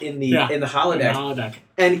hide out in the holodeck.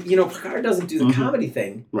 And, Picard doesn't do the comedy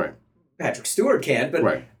thing. Right. Patrick Stewart can, but...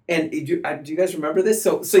 Right. And do you guys remember this?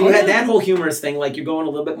 So you had that whole humorous thing, like you're going a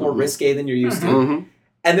little bit more risque than you're used to.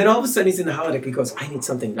 And then all of a sudden he's in the holodeck. He goes, I need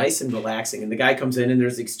something nice and relaxing. And the guy comes in and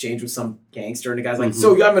there's an exchange with some gangster. And the guy's like,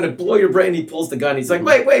 so I'm going to blow your brain. He pulls the gun. He's like,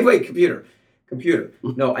 wait, computer.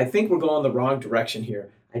 No, I think we're going the wrong direction here.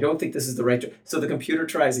 I don't think this is the right. So the computer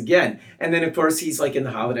tries again. And then, of course, he's like in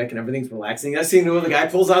the holodeck and everything's relaxing. Next thing you know, the guy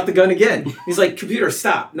pulls out the gun again. He's like, computer,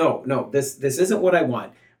 stop. No, this isn't what I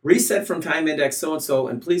want. Reset from time index so-and-so,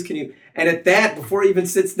 and please can you... And at that, before he even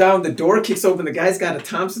sits down, the door kicks open. The guy's got a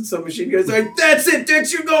Thompson submachine gun. He's like, that's it,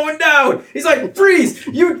 Dix, you're going down. He's like, freeze,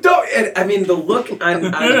 you don't... And, I mean, the look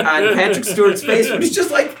on Patrick Stewart's face when he's just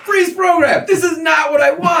like, freeze program. This is not what I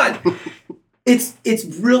want. It's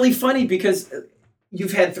really funny because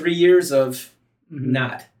you've had 3 years of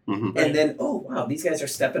not. And then, oh, wow, these guys are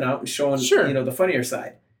stepping out and showing, the funnier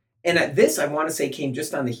side. And at this, I want to say, came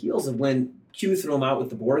just on the heels of when Q threw him out with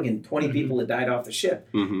the Borg and 20 people had died off the ship.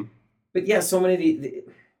 But yeah, so many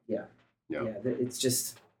it's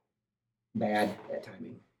just bad at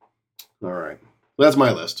timing. All right. Well, that's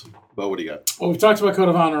my list. Bo, what do you got? Well, we've talked about Code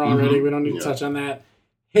of Honor already. We don't need to touch on that.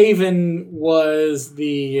 Haven was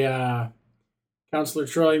the Counselor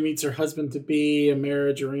Troy meets her husband-to-be, a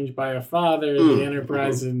marriage arranged by a father. The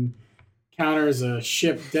Enterprise encounters a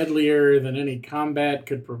ship deadlier than any combat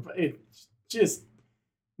could provide. It's just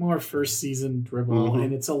more first season dribble,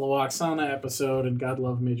 and it's a Loaxana episode, and God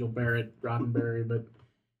love Majel Barrett, Roddenberry, but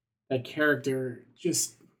that character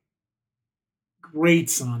just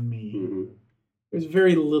grates on me. There's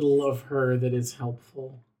very little of her that is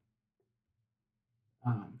helpful.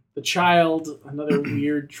 The Child, another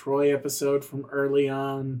weird Troy episode from early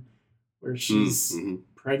on, where she's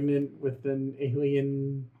pregnant with an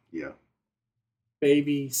alien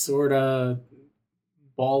baby, sorta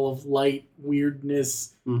ball of light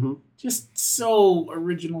weirdness. Just so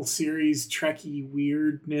original series Trekkie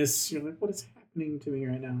weirdness. You're like, what is happening to me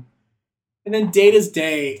right now? And then Data's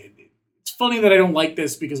Day. It's funny that I don't like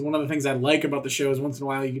this because one of the things I like about the show is once in a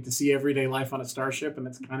while you get to see everyday life on a starship, and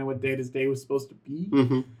that's kind of what Data's Day was supposed to be.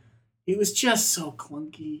 It was just so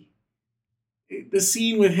clunky. The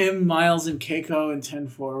scene with him, Miles, and Keiko in 10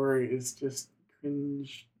 Forward is just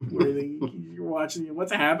cringe worthy. You're watching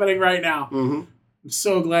what's happening right now. I'm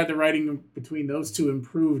so glad the writing between those two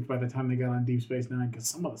improved by the time they got on Deep Space Nine, because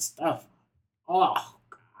some of the stuff, oh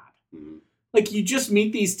god. Like, you just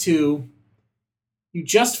meet these two, you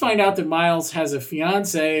just find out that Miles has a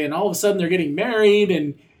fiance, and all of a sudden they're getting married,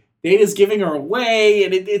 and Data's giving her away,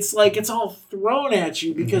 and it's like it's all thrown at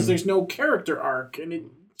you because there's no character arc, and it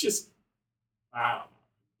just, wow,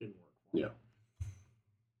 didn't work.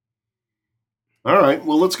 All right.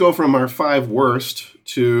 Well, let's go from our 5 worst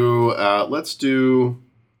to let's do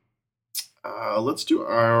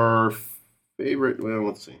our favorite. Well,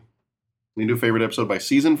 let's see. You do favorite episode by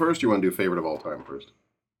season first, or you want to do favorite of all time first?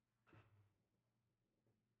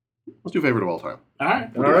 Let's do favorite of all time. All right.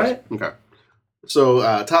 All right. Okay. So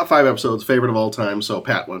top 5 episodes, favorite of all time. So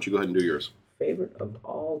Pat, why don't you go ahead and do yours? Favorite of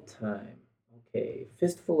all time. Okay.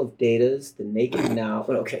 Fistful of Datas, The Naked Now.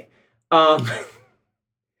 Okay.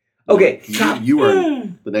 Okay. You are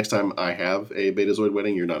the next time I have a Betazoid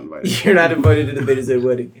wedding, you're not invited. You're not invited to the Betazoid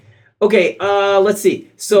wedding. Okay. Let's see.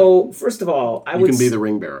 So first of all, You can be the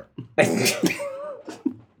ring bearer.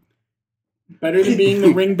 Better than being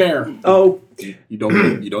the ring bearer. Oh, You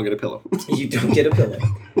don't get a pillow. you don't get a pillow.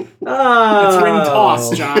 That's ring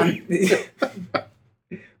toss, John.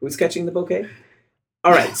 Who's catching the bouquet?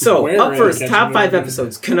 All right, so Where up are first, you top catching 5 the-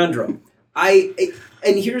 episodes, Conundrum.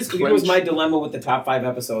 And here's my dilemma with the top 5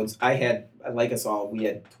 episodes. I had, like us all, we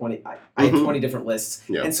had 20. I had 20 different lists,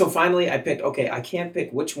 Yeah. and so finally I picked. Okay, I can't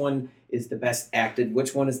pick which one is the best acted,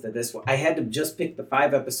 which one is the this one. I had to just pick the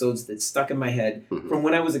 5 episodes that stuck in my head from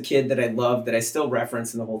when I was a kid that I loved, that I still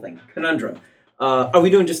reference, and the whole thing. Conundrum. Are we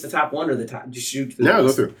doing just the top one or the top? Just shoot through. No, the go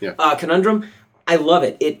list? through. Yeah. Conundrum. I love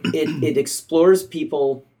it. It explores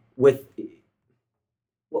people with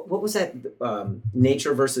what was that?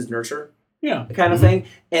 Nature versus nurture Yeah. kind of thing,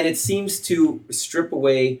 and it seems to strip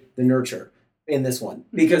away the nurture in this one,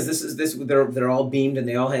 because they're all beamed and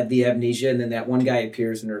they all have the amnesia, and then that one guy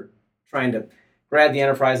appears and they're trying to grab the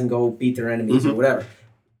Enterprise and go beat their enemies or whatever.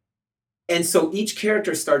 And so each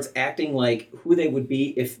character starts acting like who they would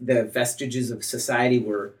be if the vestiges of society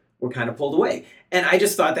were kind of pulled away. And I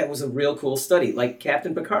just thought that was a real cool study. Like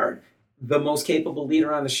Captain Picard, the most capable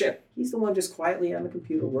leader on the ship. He's the one just quietly on the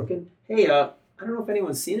computer working. Hey, I don't know if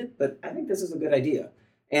anyone's seen it, but I think this is a good idea.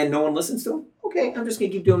 And no one listens to him? Okay, I'm just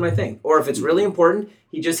going to keep doing my thing. Or if it's really important,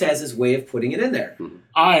 he just has his way of putting it in there.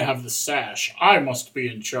 I have the sash. I must be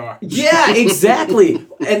in charge. Yeah, exactly.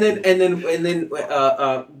 and then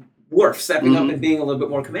Worf stepping up and being a little bit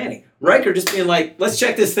more commanding. Riker just being like, let's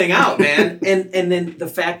check this thing out, man. and then the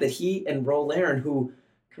fact that he and Ro Laren, who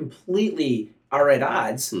completely are at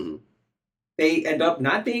odds, they end up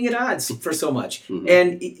not being at odds for so much.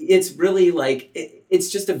 And it's really like, it's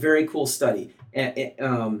just a very cool study. And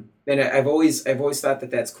I've always thought that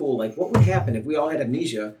that's cool. Like, what would happen if we all had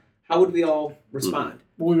amnesia? How would we all respond?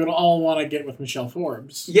 We would all want to get with Michelle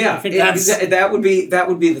Forbes. Yeah, I think that's that would be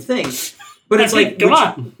the thing. But it's like, come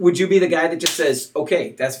on. would you be the guy that just says,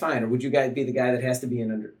 okay, that's fine? Or would you guys be the guy that has to be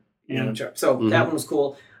in under? Yeah. So that one was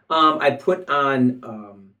cool. I put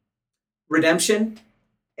on Redemption.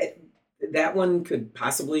 That one could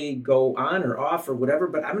possibly go on or off or whatever,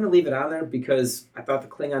 but I'm going to leave it on there because I thought the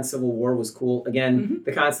Klingon Civil War was cool. Again,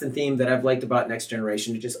 the constant theme that I've liked about Next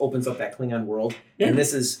Generation, it just opens up that Klingon world. Yeah. And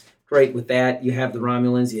this is great with that. You have the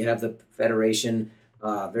Romulans, you have the Federation,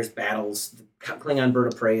 there's battles. The Klingon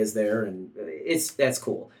Bird of Prey is there, and that's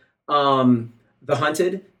cool. The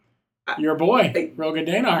Hunted. Your boy, Rogan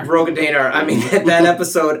Danar. Rogan Danar. I mean, that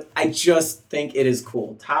episode, I just think it is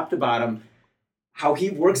cool. Top to bottom. How he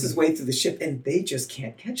works his way through the ship, and they just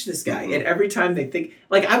can't catch this guy. And every time they think,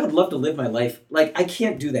 like, I would love to live my life. Like, I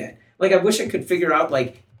can't do that. Like, I wish I could figure out,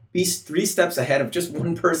 like, be 3 steps ahead of just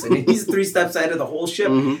one person. And he's 3 steps ahead of the whole ship.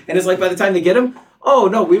 And it's like, by the time they get him, oh,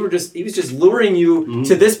 no, he was just luring you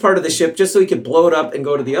to this part of the ship just so he could blow it up and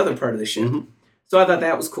go to the other part of the ship. So I thought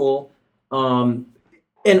that was cool.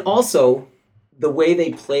 And also, the way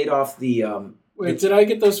they played off the... Wait, did I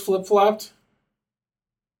get those flip-flopped?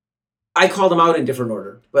 I called them out in different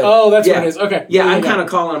order. But that's what it is. Okay. Yeah, I'm kind of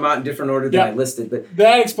calling them out in different order than I listed. But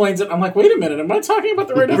that explains it. I'm like, wait a minute. Am I talking about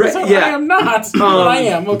the right episode? Yeah. I am not. But I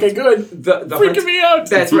am. Okay, good. The Freaking me out.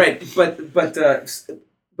 That's right.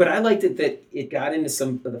 But I liked it that it got into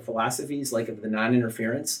some of the philosophies, like of the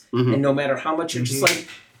non-interference. And no matter how much you're just like,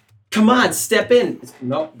 come on, step in.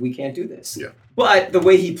 No, we can't do this. Yeah. But the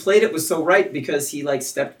way he played it was so right because he like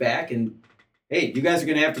stepped back and, hey, you guys are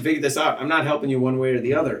going to have to figure this out. I'm not helping you one way or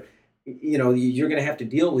the other. You know, you're going to have to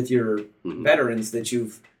deal with your veterans that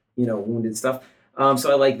you've, wounded stuff.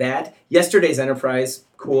 So I like that. Yesterday's Enterprise,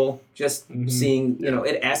 cool. Just seeing,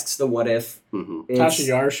 it asks the what if. Tasha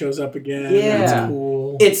Yar shows up again. Yeah. That's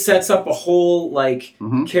cool. It sets up a whole,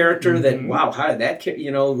 character that, wow, how did that,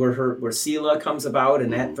 where Sela comes about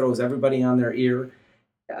and that throws everybody on their ear.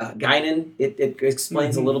 Guinan, it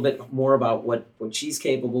explains a little bit more about what she's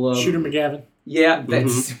capable of. Shooter McGavin. Yeah,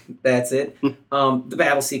 that's it. The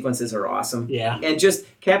battle sequences are awesome. Yeah. And just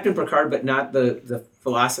Captain Picard, but not the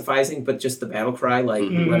philosophizing, but just the battle cry, like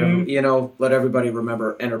let everybody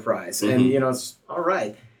remember Enterprise. And it's all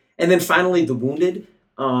right. And then finally the Wounded.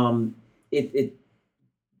 it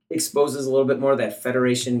exposes a little bit more of that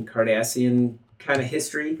Federation Cardassian kind of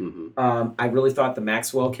history. I really thought the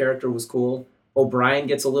Maxwell character was cool. O'Brien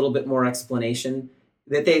gets a little bit more explanation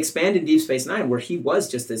that they expand in Deep Space Nine, where he was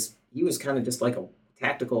kind of just like a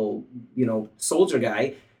tactical, soldier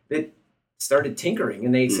guy that started tinkering.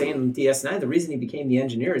 And they say in DS9, the reason he became the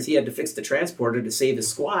engineer is he had to fix the transporter to save his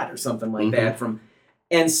squad or something like that.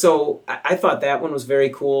 And so I thought that one was very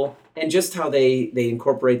cool. And just how they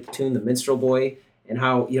incorporate the tune, the Minstrel Boy, and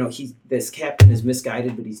how, this captain is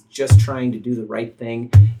misguided, but he's just trying to do the right thing.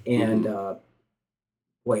 And,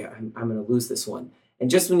 boy, I'm going to lose this one. And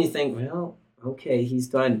just when you think, well, okay, he's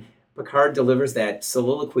done, Picard delivers that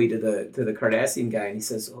soliloquy to the Cardassian guy, and he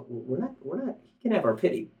says, oh, we're not, he can have our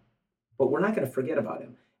pity, but we're not going to forget about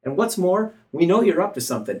him. And what's more, we know you're up to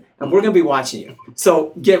something, and we're going to be watching you.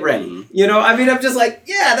 So get ready. I'm just like,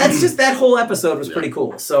 yeah, that's just, that whole episode was pretty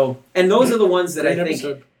cool. So, and those are the ones that I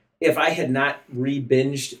think, if I had not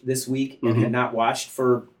re-binged this week and had not watched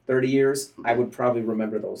for 30 years, I would probably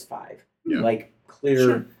remember those 5. Like,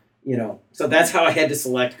 clear, So that's how I had to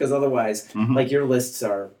select, because otherwise, like, your lists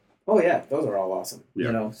are, oh, yeah, those are all awesome,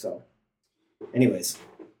 So, anyways.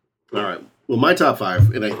 All right. Well, my top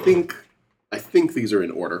 5, and I think these are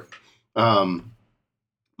in order.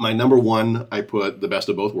 My number 1, I put The Best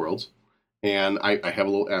of Both Worlds, and I have a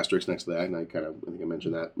little asterisk next to that, and I think I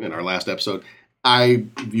mentioned that in our last episode. I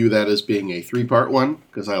view that as being a 3-part one,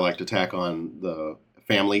 because I like to tack on the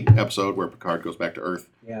family episode where Picard goes back to Earth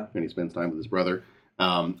and he spends time with his brother.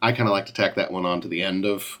 I kind of like to tack that one on to the end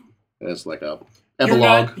as like a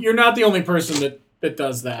epilogue. You're not the only person that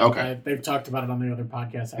does that. Okay. They've talked about it on the other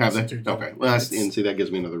podcast. Have they? Okay. Well, and see, that gives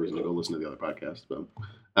me another reason to go listen to the other podcast.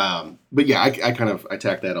 But yeah, I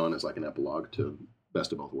tack that on as like an epilogue to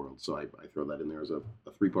Best of Both Worlds. So I throw that in there as a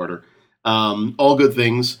 3-parter. All Good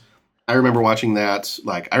Things. I remember watching that.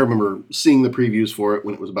 Like, I remember seeing the previews for it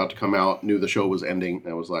when it was about to come out, knew the show was ending,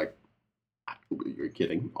 and I was like, you're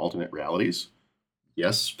kidding. Alternate realities?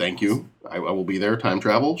 Yes, thank you. I will be there. Time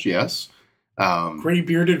travel? Yes. Gray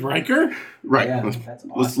bearded Riker? Right. Yeah, that's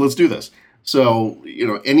awesome. Let's do this. So,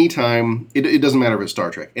 anytime, it doesn't matter if it's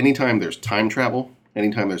Star Trek, anytime there's time travel,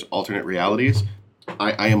 anytime there's alternate realities,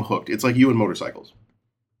 I am hooked. It's like you and motorcycles.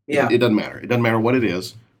 Yeah. It doesn't matter. It doesn't matter what it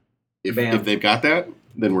is. If they've got that,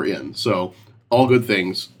 then we're in. So, All Good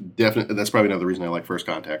Things, definitely. That's probably another reason I like First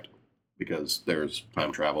Contact, because there's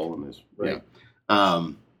time travel and there's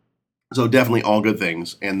so definitely All Good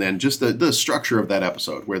Things, and then just the structure of that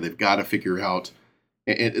episode where they've got to figure out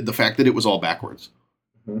the fact that it was all backwards,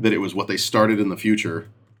 that it was what they started in the future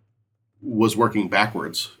was working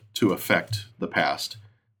backwards to affect the past,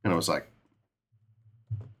 and I was like,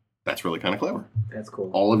 that's really kind of clever. That's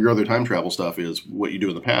cool. All of your other time travel stuff is what you do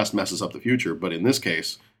in the past messes up the future, but in this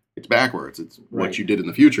case, it's backwards. It's what you did in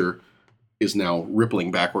the future is now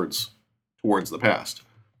rippling backwards towards the past.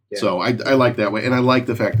 Yeah. So I like that way, and I like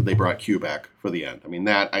the fact that they brought Q back for the end. I mean,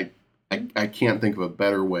 that I can't think of a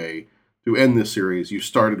better way to end this series. You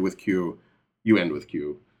started with Q, you end with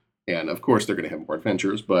Q, and of course they're going to have more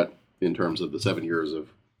adventures, but in terms of the 7 years of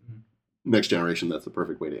Next Generation, that's the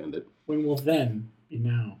perfect way to end it. When will then be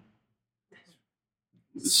now?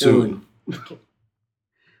 Soon.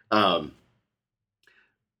 One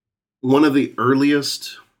of the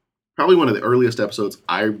earliest episodes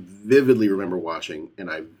I vividly remember watching,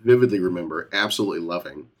 and I vividly remember absolutely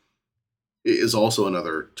loving, is also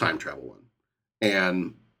another time travel one.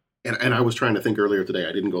 And I was trying to think earlier today.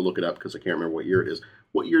 I didn't go look it up because I can't remember what year it is.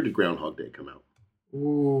 What year did Groundhog Day come out?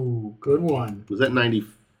 Ooh, good one. Was that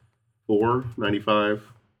 94, 95?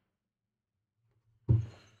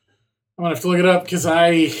 I'm going to have to look it up because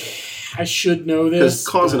I should know this. Because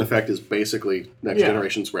Cause and Effect is basically Next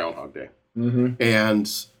Generation's Groundhog Day. Mm-hmm. And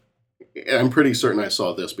I'm pretty certain I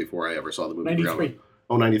saw this before I ever saw the movie. 93.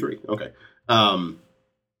 Oh, 93. Okay.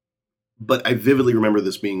 But I vividly remember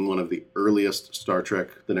this being one of the earliest Star Trek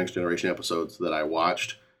The Next Generation episodes that I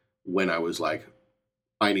watched when I was like,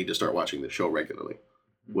 I need to start watching this show regularly,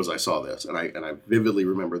 was I saw this. And I vividly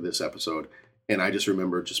remember this episode. And I just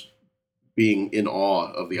remember just being in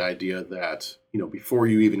awe of the idea that, before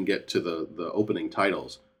you even get to the opening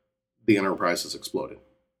titles, the Enterprise has exploded.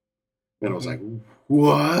 And I was like,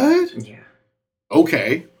 what? Yeah.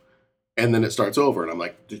 Okay. And then it starts over, and I'm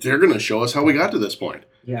like, they're going to show us how we got to this point.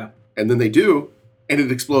 Yeah. And then they do, and it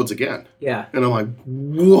explodes again. Yeah. And I'm like,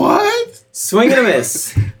 what? Swing and a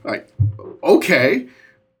miss. Like, okay.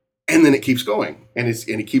 And then it keeps going, and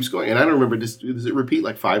it keeps going. And I don't remember, does it repeat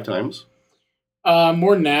like 5 times?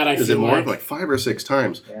 More than that, I feel Is it more? like. Like 5 or 6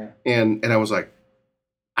 times. Yeah. And I was like,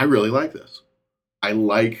 I really like this. I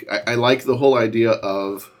like the whole idea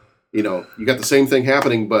of you know, you got the same thing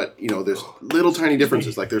happening, but you know, there's little tiny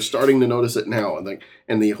differences. Like they're starting to notice it now,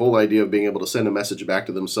 and the whole idea of being able to send a message back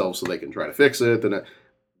to themselves so they can try to fix it. And I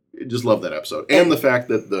just love that episode, and the fact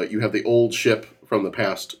that you have the old ship from the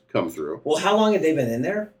past come through. Well, how long had they been in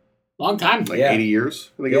there? Long time. Like 80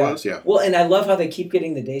 years, I think it was. Yeah. Well, and I love how they keep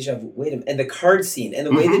getting the deja vu. Wait a minute. And the card scene and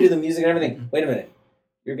the way they do the music and everything. Wait a minute.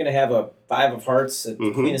 You're going to have a 5 of hearts, a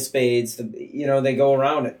Queen of Spades. They go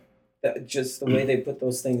around it. Just the way they put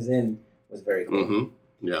those things in was very cool.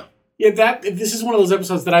 Yeah. Yeah, this is one of those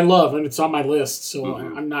episodes that I love, and it's on my list, so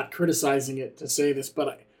I'm not criticizing it to say this,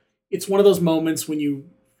 but it's one of those moments when you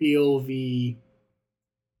feel the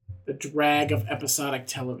drag of episodic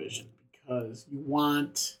television, because you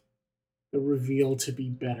want the reveal to be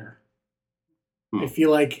better. I feel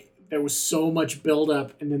like there was so much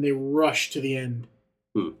buildup, and then they rushed to the end.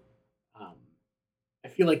 I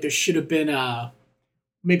feel like there should have been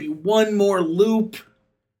maybe one more loop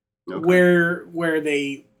where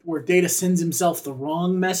Data sends himself the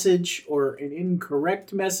wrong message or an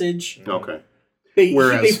incorrect message. Okay.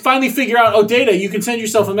 They finally figure out, Data, you can send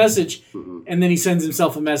yourself a message, and then he sends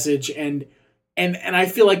himself a message, and I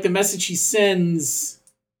feel like the message he sends,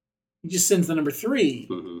 he just sends the number 3,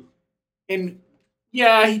 and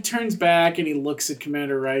he turns back and he looks at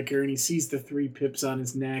Commander Riker and he sees the 3 pips on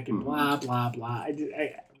his neck and blah blah blah.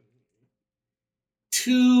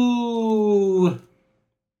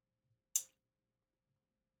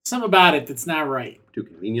 Something about it that's not right. Too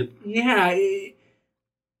convenient. Yeah.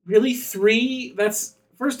 Really 3? That's,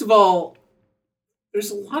 first of all, there's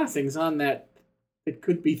a lot of things on that it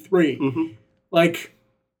could be 3. Like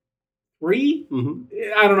 3?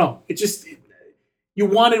 I don't know. It just, you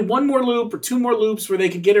wanted one more loop or 2 more loops where they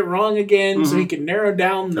could get it wrong again, so he could narrow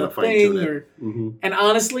down the thing. And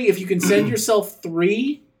honestly, if you can send yourself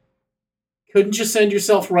 3, couldn't you send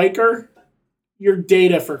yourself Riker? Your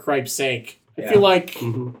Data, for cripe's sake. I feel like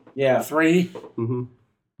 3.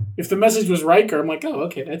 If the message was Riker, I'm like,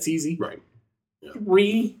 okay, that's easy. Right. Yeah.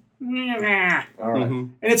 3. All right.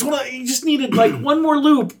 And it's you just needed like one more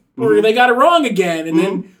loop where they got it wrong again, and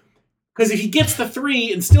then because if he gets the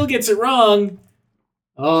 3 and still gets it wrong,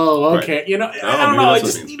 okay, right. You know, I don't know. I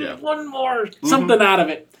just needed one more something out of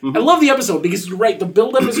it. I love the episode because you're right. The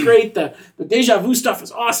build-up is great. The deja vu stuff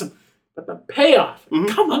is awesome, but the payoff,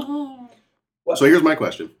 come on. So here's my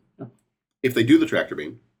question: if they do the tractor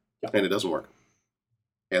beam and it doesn't work,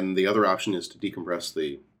 and the other option is to decompress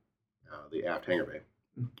the aft hangar bay,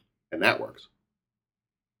 and that works,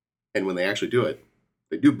 and when they actually do it,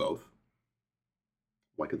 they do both.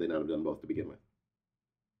 Why could they not have done both to begin with?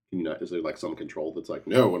 Can you not? Is there like some control that's like,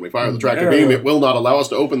 no, when we fire the tractor beam, it will not allow us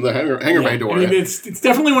to open the hangar bay door? I mean, it's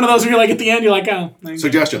definitely one of those where you're like, at the end, you're like,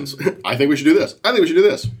 Suggestions. I think we should do this. I think we should do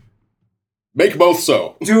this. Make both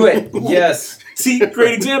so. Do it. Yes. See,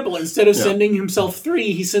 great example. Instead of sending himself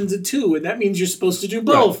 3, he sends it 2, and that means you're supposed to do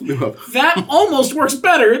both. Right. That almost works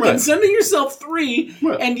better than sending yourself 3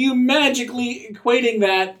 and you magically equating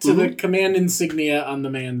that to the command insignia on the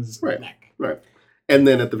man's neck. Right. And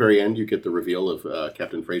then at the very end, you get the reveal of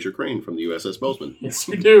Captain Fraser Crane from the USS Bozeman. Yes,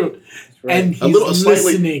 you do. Right. And he's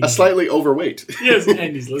listening. Slightly overweight. Yes,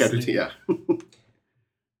 and he's listening. Yeah.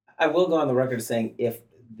 I will go on the record saying if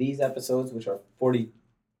these episodes, which are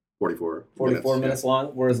 44 minutes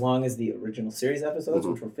long, were as long as the original series episodes,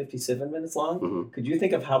 which were 57 minutes long, could you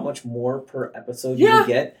think of how much more per episode you would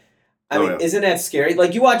get? I mean, isn't that scary?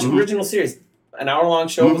 Like, you watch original series, an hour-long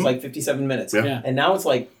show was like 57 minutes. Yeah. And now it's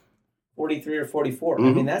like 43 or 44. I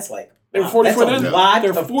mean, that's like... They're 44 that's then. A lot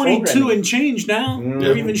They're of 42 and change now.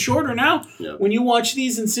 They're even shorter now. Yeah. When you watch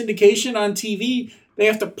these in syndication on TV, they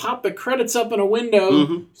have to pop the credits up in a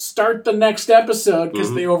window, start the next episode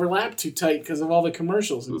because they overlap too tight because of all the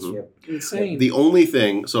commercials. It's insane. The only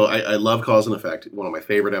thing, so I love Cause and Effect, one of my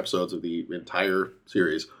favorite episodes of the entire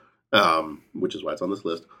series, which is why it's on this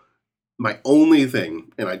list. My only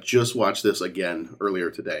thing, and I just watched this again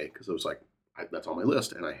earlier today because it was like, that's on my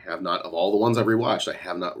list, and I have not, of all the ones I've rewatched, I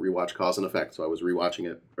have not rewatched Cause and Effect, so I was rewatching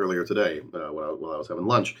it earlier today while I was having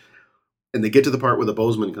lunch, and they get to the part where the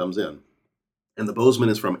Bozeman comes in, and the Bozeman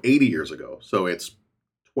is from 80 years ago, so it's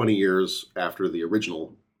 20 years after the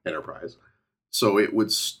original Enterprise, so it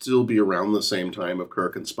would still be around the same time of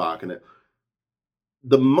Kirk and Spock, and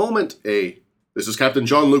the moment this is Captain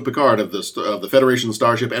Jean-Luc Picard of the Federation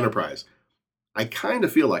Starship Enterprise, I kind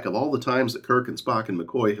of feel like of all the times that Kirk and Spock and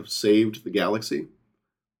McCoy have saved the galaxy,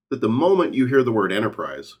 that the moment you hear the word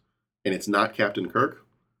Enterprise and it's not Captain Kirk,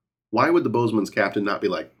 why would the Bozeman's captain not be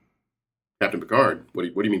like, Captain Picard. What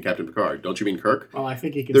do you mean, Captain Picard? Don't you mean Kirk? Well, I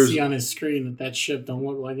think he can There's- see on his screen that ship don't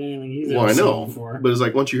look like anything he's Well, ever I know, seen before. but it's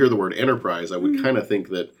like once you hear the word Enterprise, I would kind of think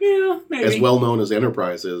that Yeah, maybe. as well known as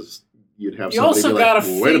Enterprise is, you'd have You somebody also be got like,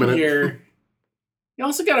 to wait a minute. figure. You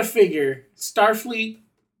also got to figure Starfleet,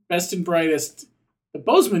 best and brightest. The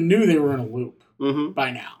Bozeman knew they were in a loop Mm-hmm. by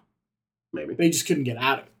now. Maybe. They just couldn't get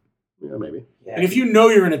out of it. Yeah, maybe. Yeah. And if you know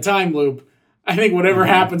you're in a time loop, I think whatever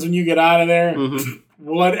happens when you get out of there, Mhm.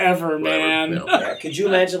 whatever, man. yeah. Yeah, could you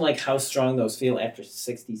imagine like how strong those feel after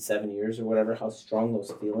 67 years or whatever? How strong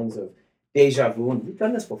those feelings of deja vu, and we've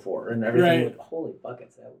done this before, and everything. Right. Would, holy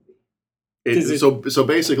buckets, that would be. So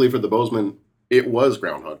basically, for the Bozeman, it was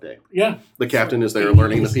Groundhog Day. Yeah, The captain is there 80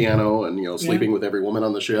 learning the years. piano and sleeping with every woman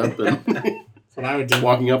on the ship and that's what I would do.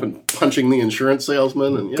 walking up and punching the insurance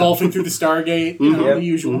salesman and Golfing through the Stargate, you know, Yep. the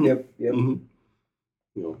usual. Yep. Mhm.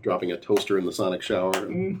 Dropping a toaster in the sonic shower.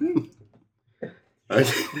 And, Mhm.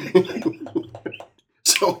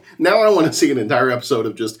 So now I want to see an entire episode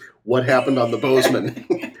of just what happened on the Bozeman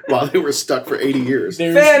while they were stuck for 80 years.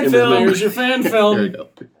 Fan film. There's your fan There you film. go.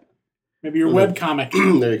 Maybe your webcomic.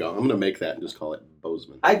 There you go. I'm going to make that and just call it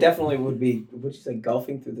Bozeman. I definitely would be. Would you say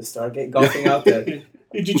golfing through the Stargate? Golfing out the.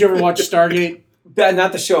 Did you ever watch Stargate?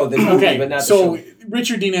 Not the show, the movie, Okay, but not so the show.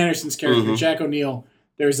 Richard Dean Anderson's character, Jack O'Neill,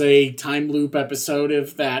 there's a time loop episode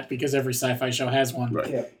of that because every sci-fi show has one. Right.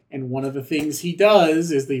 Yeah. And one of the things he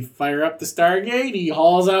does is they fire up the Stargate, he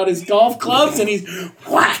hauls out his golf clubs, and he's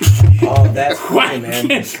whack, Oh, that's funny, whack.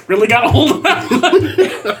 man. Really got a hold of that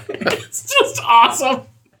one. It's just awesome.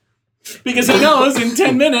 Because he knows in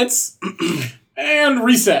 10 minutes, and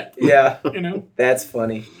reset. Yeah, You know? that's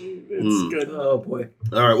funny. It's good. Oh boy.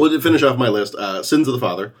 All right, well, to finish off my list, Sins of the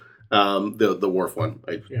Father, the Worf one.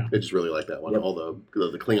 I just really like that one. Yep. All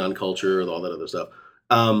the Klingon culture, all that other stuff.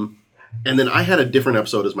 And then I had a different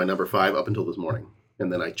episode as my number 5 up until this morning,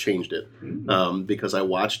 and then I changed it because I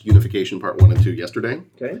watched Unification Part 1 and 2 yesterday,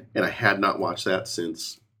 Okay. and I had not watched that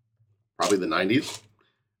since probably the 90s.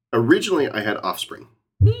 Originally, I had Offspring,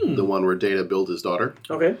 the one where Data builds his daughter,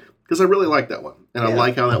 Okay. because I really like that one, and I Yeah.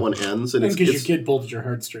 like how that one ends. And And it's, because your it's kid pulled at your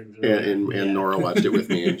heartstrings. Right? and Nora watched it with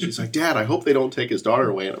me, and she's like, "Dad, I hope they don't take his daughter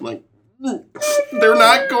away." And I'm like, "They're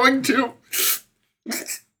not going to."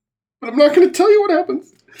 But I'm not going to tell you what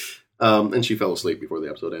happens. And she fell asleep before the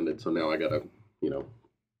episode ended, so now I gotta,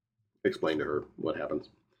 explain to her what happens.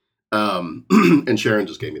 And Sharon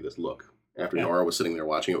just gave me this look after Nora was sitting there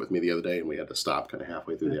watching it with me the other day, and we had to stop kind of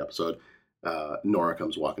halfway through the episode. Nora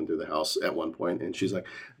comes walking through the house at one point, and she's like,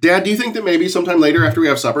 "Dad, do you think that maybe sometime later after we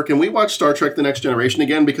have supper, can we watch Star Trek The Next Generation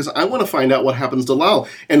again? Because I want to find out what happens to Lal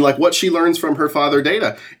and like what she learns from her father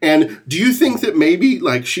Data. And do you think that maybe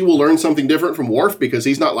like she will learn something different from Worf because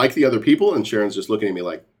he's not like the other people?" And Sharon's just looking at me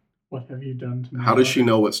like, What have you done to me? "How does she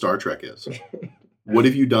know what Star Trek is? What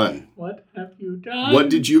have you done? What have you done? What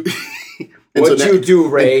did you..." And What'd so you do,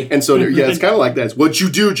 Ray? And so, yeah, it's kind of like that. It's, "What'd you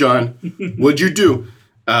do, John? What'd you do?"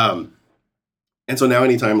 And so now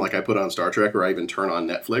anytime like I put on Star Trek or I even turn on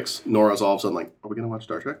Netflix, Nora's all of a sudden like, "Are we going to watch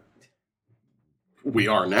Star Trek?" We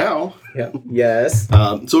are now. Yeah. Yes.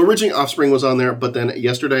 So originally Offspring was on there, but then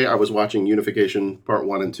yesterday I was watching Unification Part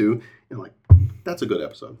 1 and 2, and I'm like, that's a good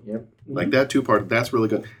episode. Yep. Like that 2-part, that's really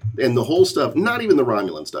good. And the whole stuff, not even the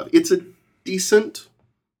Romulan stuff, it's a decent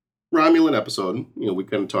Romulan episode. We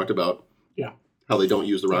kind of talked about how they don't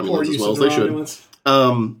use the Romulans as well as they should.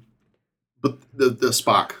 But the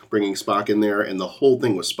Spock, bringing Spock in there, and the whole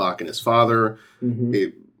thing with Spock and his father,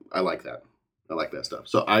 I like that. I like that stuff.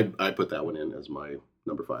 So I put that one in as my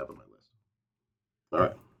number 5 on my list. All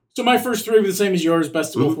right. So my first 3 were the same as yours.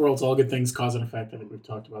 Best of both worlds, all good things, cause and effect. I think we've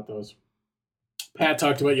talked about those. Pat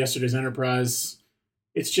talked about yesterday's Enterprise.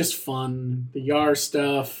 It's just fun. The Yar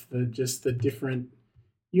stuff, the different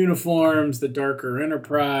uniforms, the darker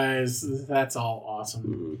Enterprise. That's all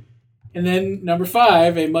awesome. And then number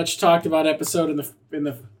 5, a much talked about episode in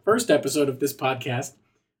the first episode of this podcast,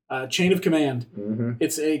 Chain of Command.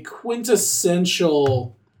 It's a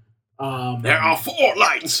quintessential. There are 4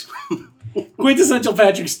 lights. Quintessential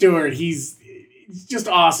Patrick Stewart. He's just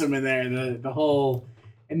awesome in there. The whole,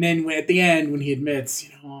 and then at the end when he admits,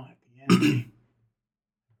 at the end, I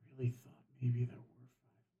really thought maybe there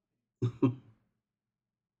were 5.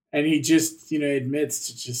 And he just, admits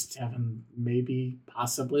to just having maybe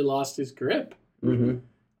possibly lost his grip. The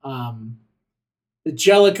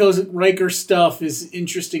Jellicoe Riker stuff is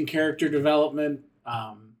interesting character development.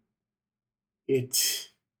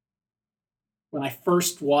 When I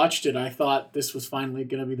first watched it, I thought this was finally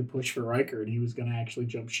going to be the push for Riker, and he was going to actually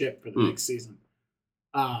jump ship for the next season.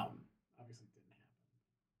 Obviously, it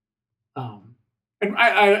didn't happen.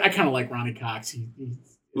 And I kind of like Ronnie Cox.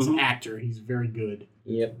 He's an actor. He's very good.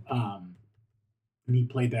 Yep. And he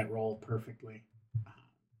played that role perfectly.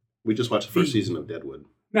 We just watched the first season of Deadwood.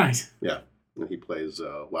 Nice. Yeah, and he plays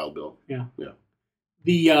Wild Bill. Yeah. Yeah.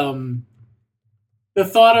 The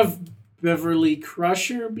thought of Beverly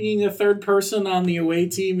Crusher being a third person on the away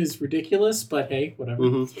team is ridiculous, but hey, whatever.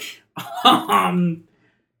 Mm-hmm.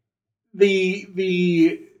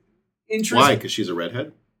 The interest. Why? Because she's a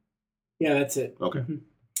redhead? Yeah, that's it. Okay.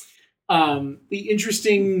 Mm-hmm. The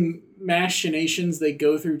interesting machinations they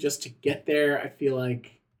go through just to get there, I feel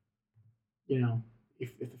like,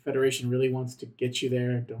 if the Federation really wants to get you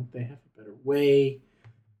there, don't they have a better way?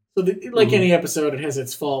 So, any episode, it has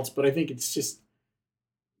its faults, but I think it's just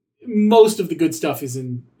most of the good stuff is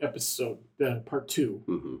in episode part 2,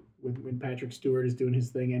 mm-hmm. when Patrick Stewart is doing his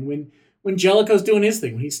thing, and when Jellicoe's doing his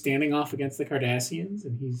thing, when he's standing off against the Cardassians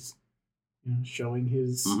and he's showing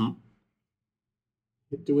his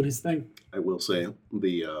doing his thing. I will say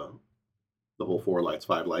the whole 4 lights,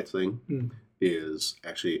 5 lights thing is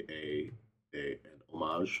actually an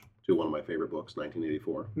homage to one of my favorite books,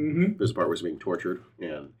 1984. Mm-hmm. There's a part where he's being tortured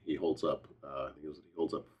and he holds up, he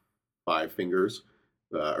holds up 5 fingers.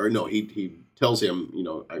 He tells him,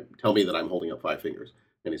 tell me that I'm holding up 5 fingers,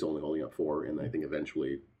 and he's only holding up 4. And I think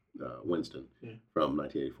eventually Winston from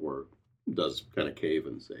 1984 does kind of cave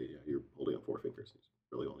and say, yeah, you're holding up 4 fingers. He's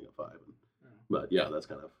really holding up 5. But yeah, that's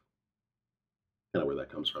kind of where that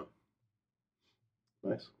comes from.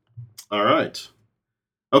 Nice. All right.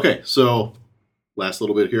 Okay, so last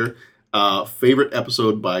little bit here. Favorite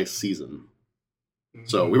episode by season.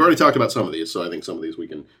 So we've already talked about some of these, so I think some of these we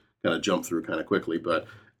can kind of jump through kind of quickly. But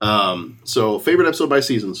so favorite episode by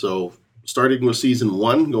season. So starting with season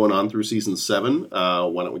 1, going on through season 7.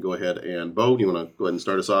 Why don't we go ahead and Bo, do you want to go ahead and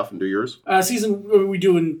start us off and do yours? Season, are we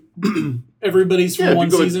doing everybody's from one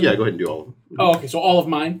season? Go ahead and do all of them. Oh, okay, so all of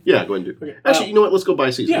mine? Yeah, go ahead and do. Okay. Actually, you know what? Let's go by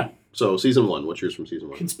season. Yeah. So season 1, what's yours from season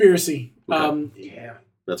 1? Conspiracy. Okay.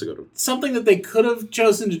 That's a good one. Something that they could have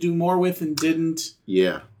chosen to do more with and didn't.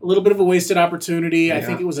 Yeah. A little bit of a wasted opportunity. Yeah. I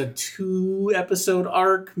think it was a 2-episode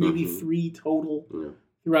arc, maybe 3 total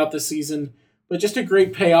throughout the season. But just a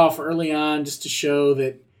great payoff early on, just to show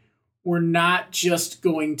that we're not just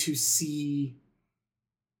going to see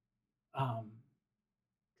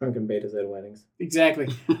drunken betas at weddings. Exactly.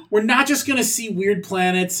 We're not just going to see weird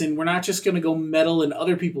planets, and we're not just going to go meddle in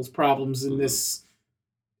other people's problems in this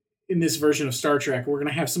version of Star Trek. We're going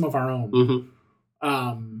to have some of our own.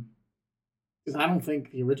 Because I don't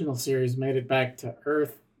think the original series made it back to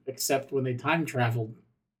Earth except when they time traveled.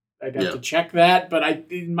 I'd have to check that,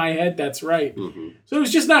 but in my head, that's right. So it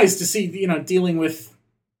was just nice to see, dealing with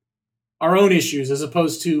our own issues as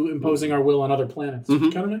opposed to imposing our will on other planets.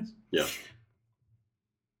 Kind of nice. Yeah.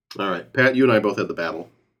 All right, Pat, you and I both had the battle.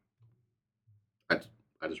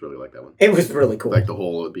 I just really like that one. It was really cool. Like the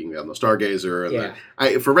whole being on the Stargazer.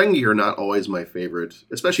 And Ferengi are not always my favorite,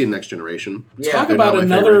 especially in Next Generation. Yeah. Talk about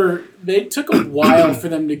another... They took a while for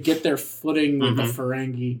them to get their footing with the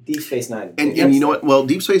Ferengi. Deep Space Nine. And you know what? Well,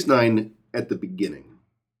 Deep Space Nine at the beginning,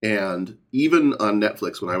 and even on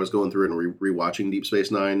Netflix when I was going through and rewatching Deep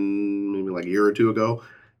Space Nine maybe like a year or 2 ago,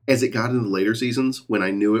 as it got into the later seasons, when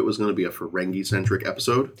I knew it was going to be a Ferengi-centric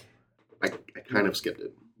episode, I kind of skipped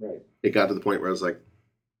it. Right. It got to the point where I was like,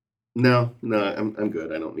 No, I'm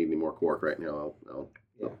good. I don't need any more Quark right now. I'll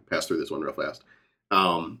pass through this one real fast.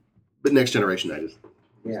 But Next Generation, I was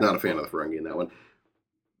not a fan of the Ferengi in that one.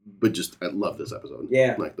 But I love this episode.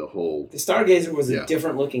 Yeah. Like the whole... The Stargazer was a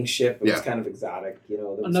different looking ship. It was kind of exotic.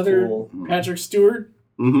 That another was cool. Patrick Stewart.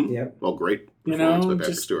 Yeah. Well, great performance by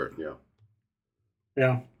Patrick Stewart.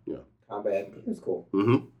 Yeah. Combat. It was cool.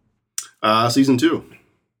 Season 2.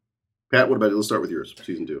 Pat, what about it? Let's start with yours.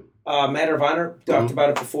 Season 2. Matter of Honor. Talked about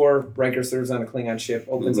it before. Riker serves on a Klingon ship.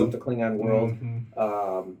 Opens up the Klingon world.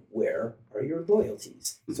 Where are your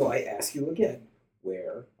loyalties? So I ask you again.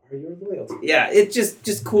 Where are your loyalties? Yeah, it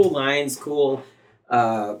just cool lines, cool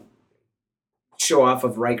show off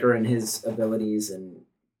of Riker and his abilities, and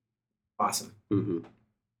awesome.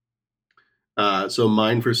 So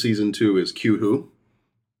mine for season 2 is Q-Who.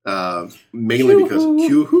 Mainly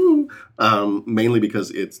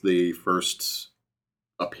because it's the first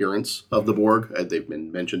appearance of the Borg. They've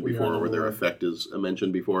been mentioned before, or their effect is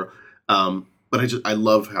mentioned before. But I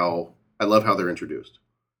love how they're introduced.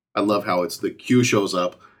 I love how it's the Q shows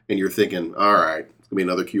up, and you're thinking, all right, it's gonna be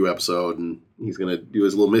another Q episode, and he's gonna do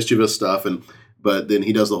his little mischievous stuff, but then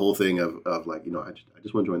he does the whole thing of like, I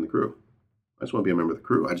just want to join the crew. I just want to be a member of the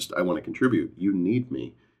crew. I want to contribute. You need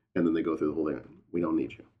me. And then they go through the whole thing. We don't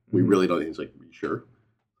need you. We really don't. He's like, are you sure?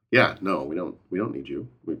 Yeah, no, we don't need you.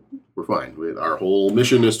 We're fine. Our whole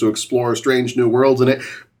mission is to explore strange new worlds in it.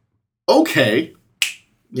 Okay.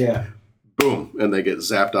 Yeah. boom, and they get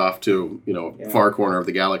zapped off to, far corner of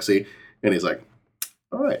the galaxy. And he's like,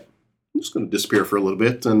 all right, I'm just going to disappear for a little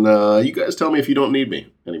bit, and you guys tell me if you don't need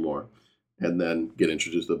me anymore. And then get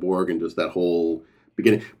introduced to the Borg and just that whole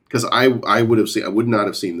beginning. Because I would not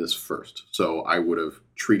have seen this first. So I would have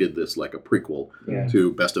treated this like a prequel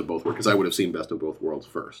to Best of Both Worlds. Because I would have seen Best of Both Worlds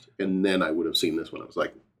first. And then I would have seen this one. I was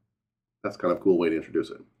like, that's kind of a cool way to introduce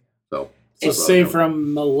it. So say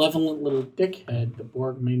from malevolent little dickhead, the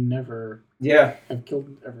Borg may never have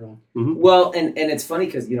killed everyone. Mm-hmm. Well, and it's funny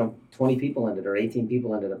because, 20 people ended or 18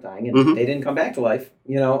 people ended up dying, and they didn't come back to life.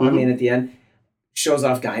 I mean, at the end, shows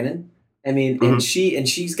off Guinan. I mean, and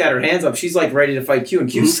she's got her hands up. She's like ready to fight Q, and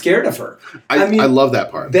Q's scared of her. I love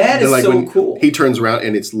that part. That is like so when cool. He turns around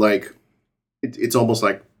and it's like, it's almost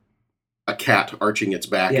like a cat arching its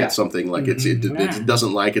back at something like it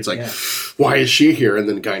doesn't like. It's like, why is she here? And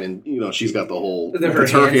then Guinan, she's got the whole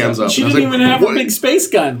her hands up. She didn't even have a big space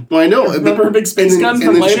gun. Well, I know. Remember her big space gun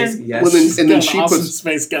from later? Yes. And then she awesome puts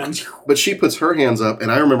space gun. But she puts her hands up,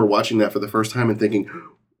 and I remember watching that for the first time and thinking,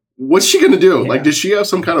 what's she going to do? Yeah. Like, does she have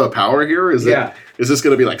some kind of a power here? Is this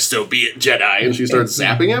going to be like, so be it, Jedi? And she starts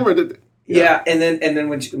zapping him? Or and then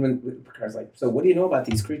when Picard's like, so what do you know about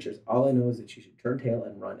these creatures? All I know is that you should turn tail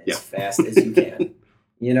and run as fast as you can.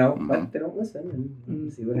 But they don't listen,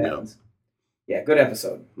 and see what happens. Yeah, good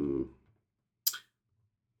episode.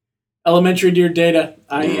 Elementary Dear Data.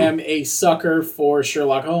 I am a sucker for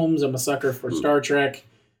Sherlock Holmes. I'm a sucker for Star Trek.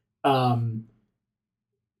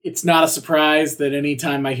 It's not a surprise that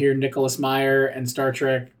anytime I hear Nicholas Meyer and Star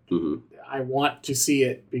Trek, I want to see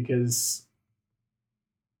it because,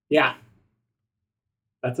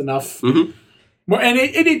 that's enough. And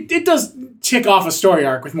it does tick off a story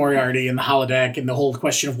arc with Moriarty and the holodeck and the whole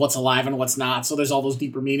question of what's alive and what's not. So there's all those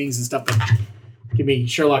deeper meanings and stuff that give me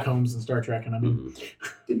Sherlock Holmes and Star Trek. And I mean,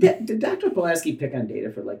 did Dr. Pulaski pick on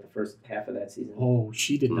Data for like the first half of that season? Oh,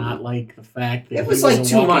 she did not like the fact that it was he was like a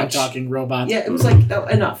too walking, much talking robot. Yeah, it was like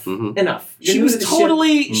enough. She was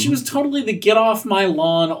totally the get off my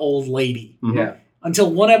lawn old lady. Yeah.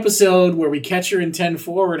 Until one episode where we catch her in 10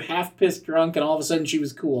 forward, half pissed drunk, and all of a sudden she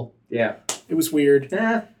was cool. Yeah. It was weird.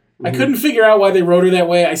 I couldn't figure out why they wrote her that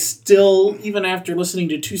way. I still, even after listening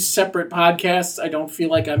to 2 separate podcasts, I don't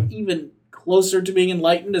feel like I'm even closer to being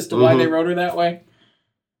enlightened as to why they wrote her that way.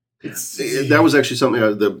 That was actually something,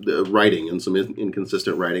 the writing and some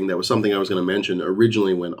inconsistent writing, that was something I was going to mention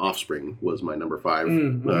originally when Offspring was my number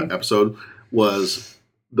 5 episode, was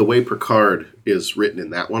the way Picard is written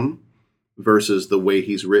in that one versus the way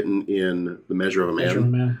he's written in The Measure of a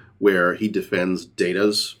Man, where he defends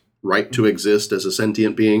Data's right to exist as a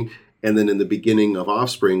sentient being. And then in the beginning of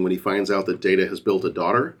Offspring, when he finds out that Data has built a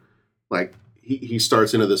daughter, like he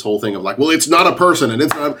starts into this whole thing of like, well, it's not a person and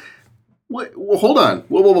it's not. What? Well, hold on.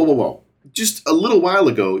 Whoa. Just a little while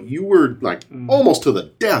ago, you were like almost to the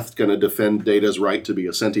death going to defend Data's right to be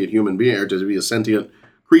a sentient human being or to be a sentient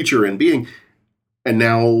creature and being. And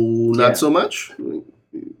now not so much.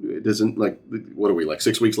 It isn't like, what are we, like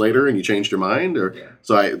 6 weeks later and you changed your mind? Or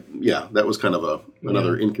so that was kind of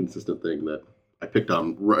another inconsistent thing that I picked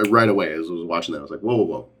on right away as I was watching that. I was like,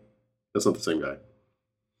 whoa. That's not the same guy.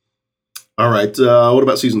 All right. What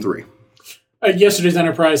about season 3? Yesterday's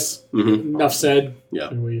Enterprise. Enough said. Yeah.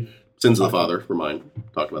 Sins of the Father for mine.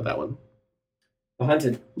 Talked about that one. The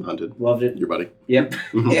Hunted. Loved it. Your buddy. Yep.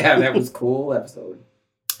 Yeah, that was cool episode.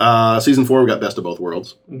 Season 4, we got Best of Both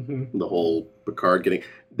Worlds. The whole Picard getting...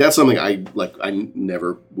 That's something I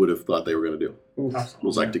never would have thought they were going to do.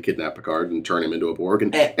 Was like to kidnap Picard and turn him into a Borg.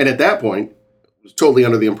 And at that point, I was totally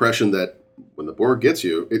under the impression that when the Borg gets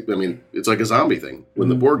you, it's like a zombie thing. When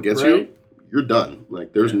the Borg gets you, you're done.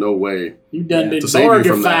 Like, there's no way you done to save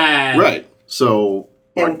you from that. Right. So,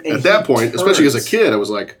 at that point, especially as a kid, I was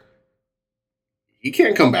like, you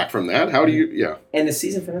can't come back from that. How do you... Yeah. And the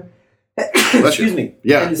season finale... Excuse me.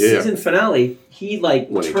 Yeah. In the season finale, he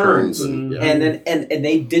when turns, and and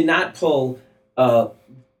they did not pull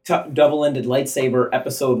double-ended lightsaber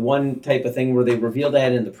episode 1 type of thing where they revealed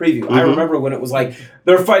that in the preview. I remember when it was like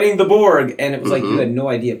they're fighting the Borg, and it was like you had no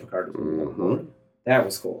idea Picard was going to the Borg. That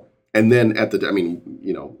was cool. And then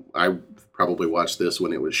I probably watched this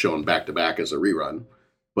when it was shown back to back as a rerun,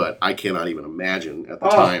 but I cannot even imagine at the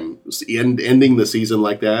time ending the season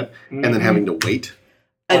like that and then having to wait.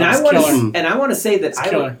 And I want to say that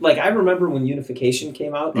I remember when Unification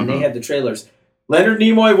came out and they had the trailers. Leonard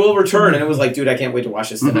Nimoy will return, and it was like, dude, I can't wait to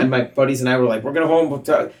watch this. And my buddies and I were like, we're going to home.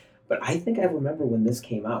 But I think I remember when this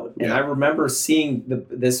came out, and I remember seeing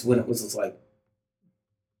this when it was just like,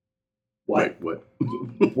 what? What?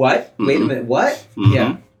 What? Wait a minute, what?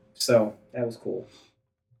 Yeah. So that was cool.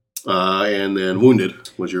 And then Wounded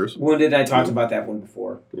was yours. Wounded, I talked about that one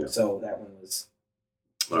before. Yeah. So that one was...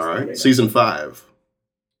 All right. Season 5.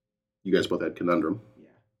 You guys both had Conundrum.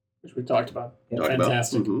 Which we talked about. Yeah.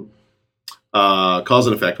 Fantastic. Cause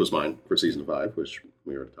and Effect was mine for Season 5, which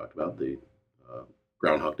we already talked about. The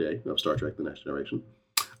Groundhog Day of Star Trek The Next Generation.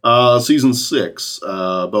 Season 6,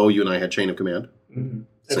 Bo, you and I had Chain of Command.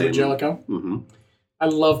 Edward Jellicoe. I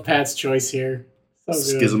love Pat's choice here. So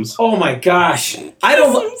good. Schisms. Oh my gosh. I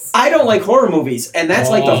don't like horror movies, and that's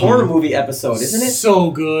like the horror movie episode, isn't it?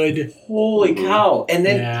 So good. Holy cow. And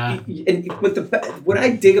then and what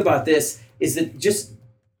I dig about this is that just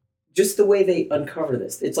the way they uncover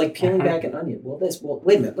this. It's like peeling back an onion. Well,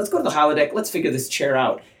 wait a minute. Let's go to the holodeck. Let's figure this chair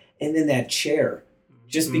out. And then that chair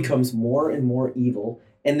just becomes more and more evil.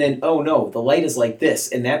 And then, oh no, the light is like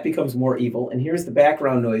this, and that becomes more evil. And here's the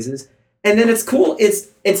background noises. And then it's cool. It's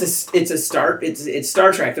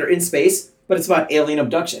Star Trek. They're in space, but it's about alien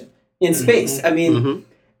abduction in space. I mean,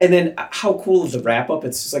 and then how cool is the wrap up?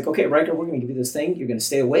 It's just like, okay, Riker, we're going to give you this thing. You're going to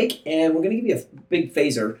stay awake, and we're going to give you a big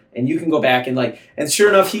phaser, and you can go back and sure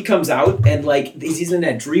enough, he comes out and he's in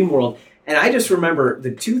that dream world. And I just remember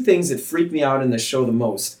the two things that freaked me out in the show the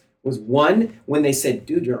most was one, when they said,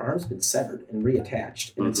 dude, your arm's been severed and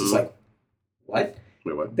reattached. And it's just like, what?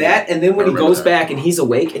 Wait, what? That, and then when he goes back and he's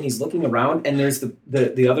awake and he's looking around and there's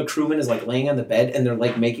the other crewman is laying on the bed and they're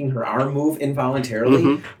making her arm move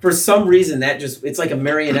involuntarily. For some reason, it's like a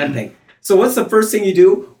marionette thing. So what's the first thing you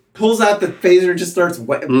do? Pulls out the phaser and just starts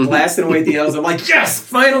blasting away the aliens. I'm like, yes,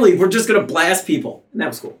 finally, we're just going to blast people. And that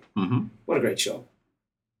was cool. What a great show.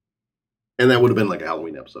 And that would have been like a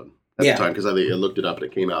Halloween episode at the time, because I looked it up and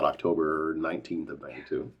it came out October 19th of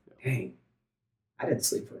 92. Dang. I didn't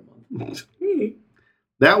sleep for a month.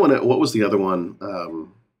 That one, what was the other one?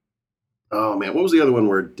 Oh, man, what was the other one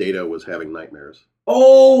where Data was having nightmares?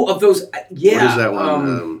 Oh, of those, yeah. What is that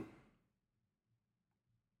one?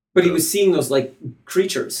 But he was seeing those,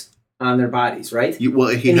 creatures on their bodies, right? He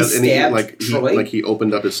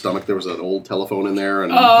opened up his stomach. There was an old telephone in there.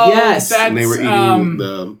 And, yes. And they were eating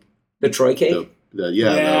the Troy cake? The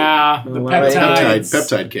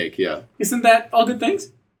peptide cake, yeah. Isn't that All Good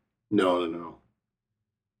Things? No.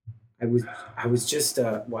 I was just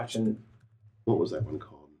watching. What was that one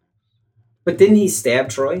called? But didn't he stab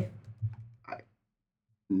Troy?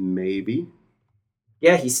 Maybe.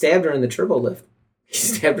 Yeah, he stabbed her in the turbo lift. He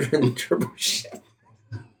stabbed her in the turbo ship.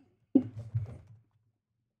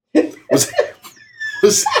 Was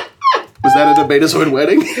that a Betazoid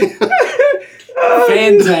wedding?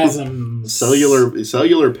 Phantasm. Cellular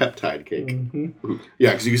peptide cake.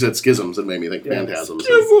 Yeah, because you said schisms. It made me think phantasms.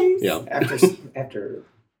 Schisms. Yeah. After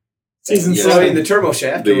season 7 in the turbo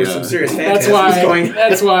shaft, there was some serious phantasms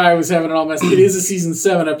that's why I was having it all messed up. It is a season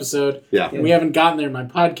 7 episode. Yeah. And we haven't gotten there in my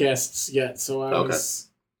podcasts yet, so I was...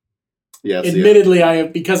 Yeah, admittedly, I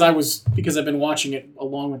have because I've been watching it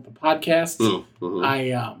along with the podcast.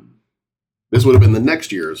 This would have been the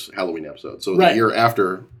next year's Halloween episode. So the year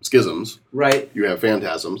after Schisms, you have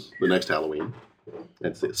Phantasms, the next Halloween.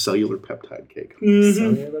 That's the cellular peptide cake.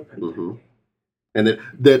 Cellular peptide cake. And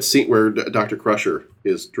that scene where Dr. Crusher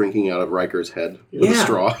is drinking out of Riker's head with a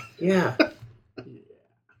straw. Yeah.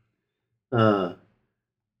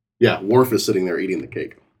 Worf is sitting there eating the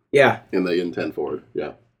cake. Yeah. In the N10 Ford.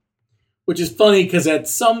 Yeah. Which is funny because at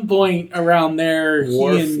some point around there,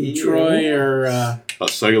 Worf he and Troy are... a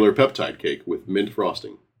cellular peptide cake with mint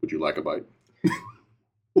frosting. Would you like a bite?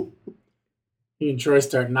 He and Troy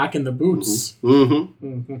start knocking the boots.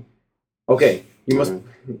 Okay, you must...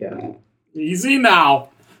 Yeah. Easy now.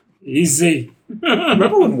 Easy.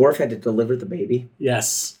 Remember when Worf had to deliver the baby?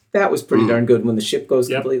 Yes. That was pretty darn good when the ship goes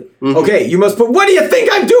completely... Okay, you must push... What do you think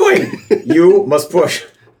I'm doing? You must push.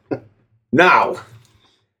 Now.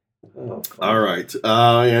 Oh, all right.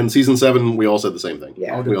 And season 7, we all said the same thing.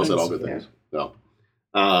 Yeah. We all said all good things. No.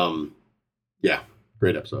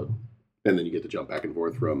 Great episode. And then you get to jump back and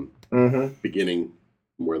forth from beginning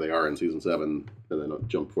where they are in season 7 and then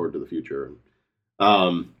jump forward to the future.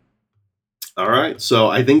 All right. So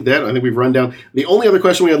I think we've run down. The only other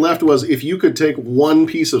question we had left was if you could take one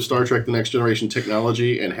piece of Star Trek The Next Generation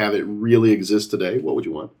technology and have it really exist today, what would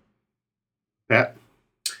you want? Pat?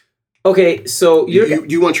 Okay, so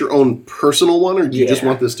you want your own personal one, or do you just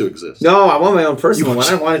want this to exist? No, I want my own personal one.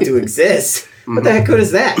 I want it to exist. What the heck good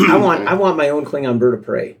is that? I want my own Klingon bird of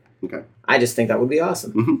prey. Okay. I just think that would be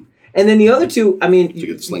awesome. And then the other two, I mean... You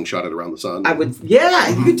could slingshot it around the sun. I would, you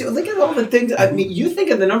could do, look at all the things. I mean, you think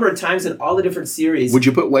of the number of times in all the different series. Would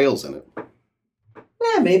you put whales in it?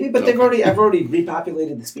 Yeah, maybe, but I've already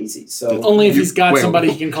repopulated the species, so... Only if he's got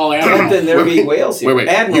somebody he can call Admiral. Then there'd be whales here. Wait.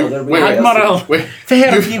 Admiral, there'd be whales. Admiral.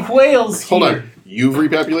 There'd be whales here. Hold on. You've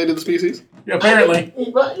repopulated the species? Apparently.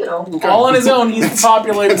 But, you know. All on his own, he's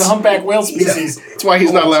populated the humpback whale species. That's why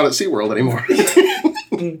he's not allowed at SeaWorld anymore.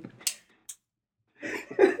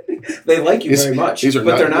 They like you very much. These are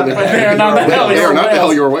but they're not the They are not the hell They are not the hell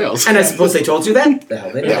whales. your whales. And I suppose they told you that? The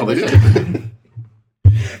hell they Yeah, they did. did.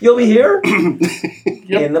 You'll be here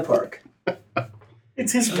in the park.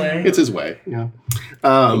 It's his way. It's his way. Yeah.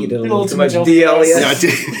 You did a little too Ultimate much LDS. Yeah, I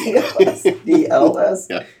DLS. did. DLS?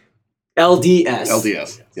 Yeah. LDS.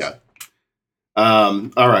 LDS. Yeah.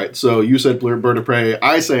 All right. So you said Bird of Prey.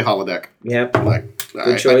 I say holodeck. Yep.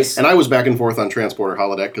 Good choice. And I was back and forth on transporter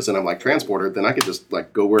holodeck because then I'm like transporter. Then I could just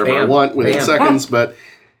like go wherever I Bam. want within Bam. seconds. But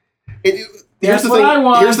here's That's the what thing. I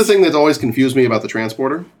want. Here's the thing that's always confused me about the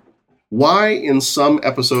transporter. Why in some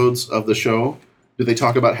episodes of the show do they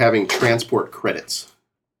talk about having transport credits?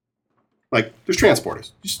 Like, there's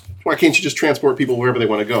transporters. Why can't you just transport people wherever they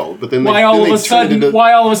want to go? But then Why then all they of a turn it sudden? into-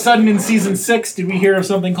 Why all of a sudden in season 6 did we hear of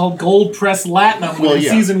something called Gold Press Latinum? When Well, in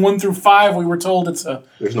yeah. season 1 through 5 we were told it's a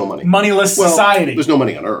There's no money. moneyless Well, society. There's no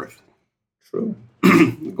money on Earth. True.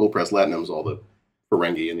 The Gold Press Latinum's all the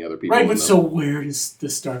Ferengi and the other people. Right, in but the- so where does the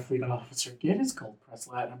Starfleet officer get his Gold Press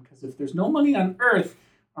Latinum? Because if there's no money on Earth,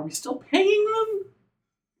 are we still paying them?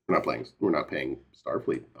 we're not paying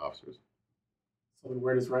Starfleet officers. So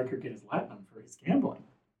where does Riker get his Latinum for his gambling?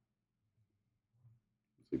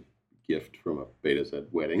 Gift from a Beta Z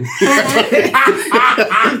wedding. You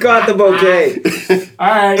got the bouquet. All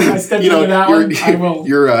right, I stepped You know, into that one. I will.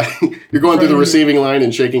 you're going through the receiving line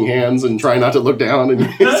and shaking hands and trying not to look down, and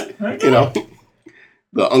Okay. you know,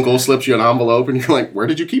 the uncle slips you an envelope, and you're like, "Where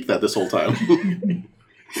did you keep that this whole time?"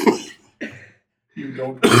 You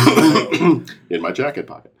don't. In my jacket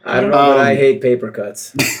pocket. I don't know, but I hate paper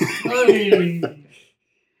cuts. Hey.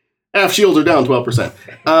 Half shields are down 12%.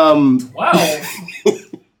 Wow.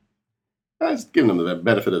 I was giving them the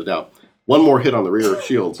benefit of the doubt. One more hit on the rear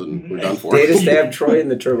shields, and we're done for. Data stabbed Troy in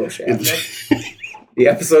the turbo shaft. The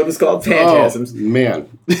episode was called Phantasms. Oh, man.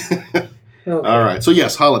 Okay. All right. So,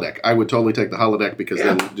 yes, holodeck. I would totally take the holodeck because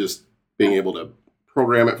then just being able to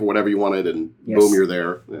program it for whatever you wanted and boom, you're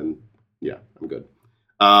there. And yeah, I'm good.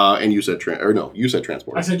 And you said you said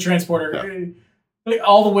transporter. I said transporter.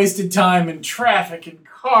 All the wasted time and traffic and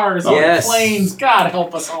cars and planes. God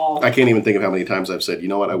help us all. I can't even think of how many times I've said, you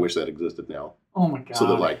know what, I wish that existed now. Oh my God. So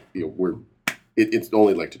that like, you know, it's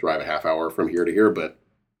only like to drive a half hour from here to here, but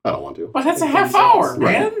I don't want to. But that's a half hour,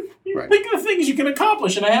 Right. man. You Right. think of the things you can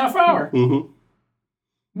accomplish in a half hour. Mm-hmm.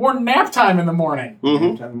 More nap time in the morning.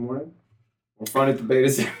 Mm-hmm. Time in the morning. We're fun at the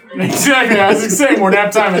beta. Exactly. I was going to say more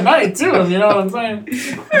nap time at night, too, if you know what I'm saying.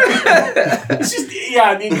 It's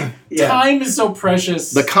just, time is so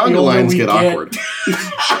precious. The conga older lines we get awkward.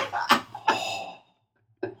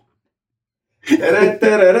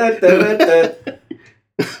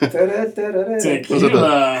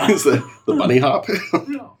 Tequila. Is the bunny hop?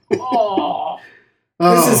 Oh.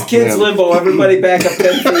 This is kids man. limbo. Everybody back up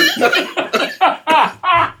 10 feet.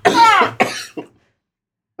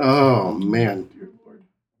 Oh, man.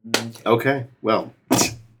 Okay. Well,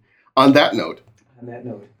 on that note,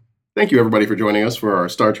 thank you, everybody, for joining us for our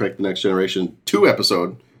Star Trek The Next Generation 2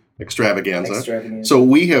 episode extravaganza. So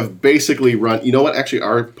we have basically run, you know what? Actually,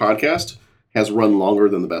 our podcast has run longer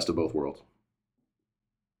than the Best of Both Worlds.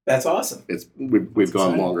 That's awesome. We've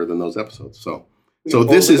gone longer than those episodes. So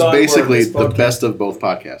this is basically the best of both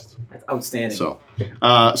podcasts. That's outstanding. So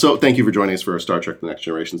thank you for joining us for our Star Trek The Next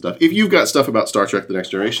Generation stuff. If you've got stuff about Star Trek The Next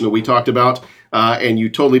Generation that we talked about and you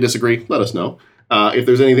totally disagree, let us know. If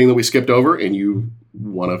there's anything that we skipped over and you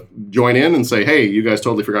want to join in and say, hey, you guys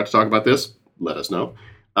totally forgot to talk about this, let us know.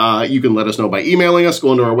 You can let us know by emailing us,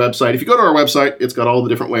 going to our website. If you go to our website, it's got all the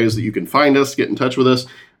different ways that you can find us, get in touch with us.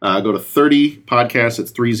 Go to 30podcasts,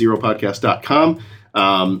 it's 30podcast.com.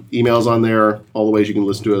 Emails on there, all the ways you can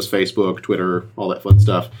listen to us, Facebook, Twitter, all that fun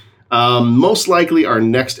stuff. Most likely our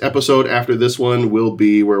next episode after this one will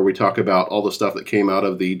be where we talk about all the stuff that came out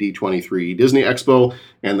of the D23 Disney Expo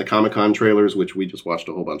and the Comic-Con trailers, which we just watched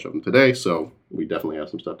a whole bunch of them today, so we definitely have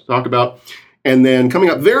some stuff to talk about. And then coming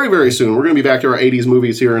up very, very soon, we're going to be back to our 80s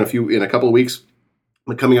movies here in a couple of weeks.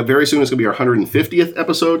 But coming up very soon is going to be our 150th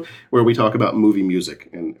episode where we talk about movie music.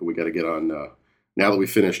 And we got to get on, now that we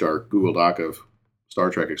finished our Google Doc of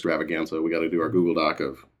Star Trek extravaganza, we got to do our Google Doc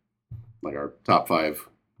of like our top 5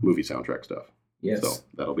 movie soundtrack stuff. Yes. So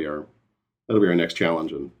that'll be our next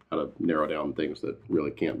challenge and how to narrow down things that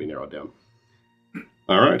really can't be narrowed down.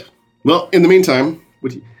 All right. Well, in the meantime,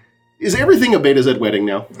 is everything a Beta Z wedding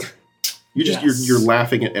now? You're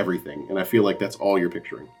laughing at everything, and I feel like that's all you're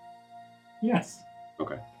picturing. Yes.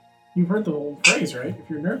 Okay. You've heard the old phrase, right? If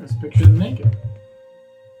you're nervous, picture them naked.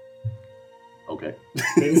 Okay.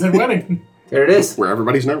 Beta Z wedding. There it is. Where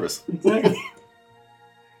everybody's nervous. Exactly.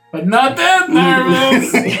 But not that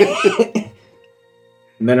nervous.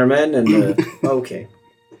 Men are men, and okay.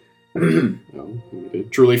 You to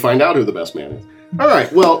truly find out who the best man is. All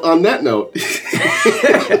right. Well, on that note,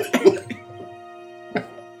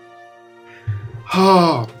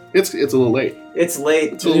 it's a little late. It's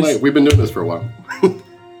late. It's a little late. We've been doing this for a while.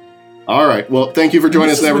 All right. Well, thank you for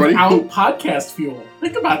joining us, everybody. Without podcast fuel.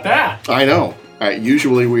 Think about that. I know.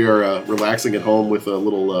 Usually we are relaxing at home with a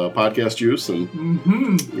little podcast juice,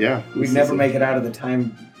 and yeah, We'd never make it out of the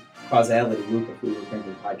time causality loop if we were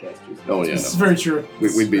drinking podcast juice. Oh yeah, This is very true.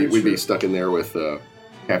 We'd be stuck in there with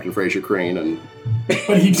Captain Fraser Crane, and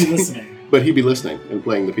But he'd be listening. but he'd be listening and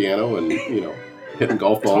playing the piano and hitting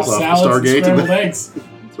golf balls Toss off the salads and Stargate. scrambled eggs.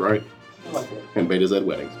 That's right. And Beta Z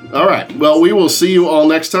weddings. All right. Well, we will see you all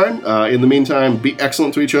next time. In the meantime, be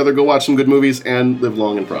excellent to each other. Go watch some good movies and live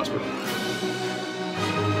long and prosper.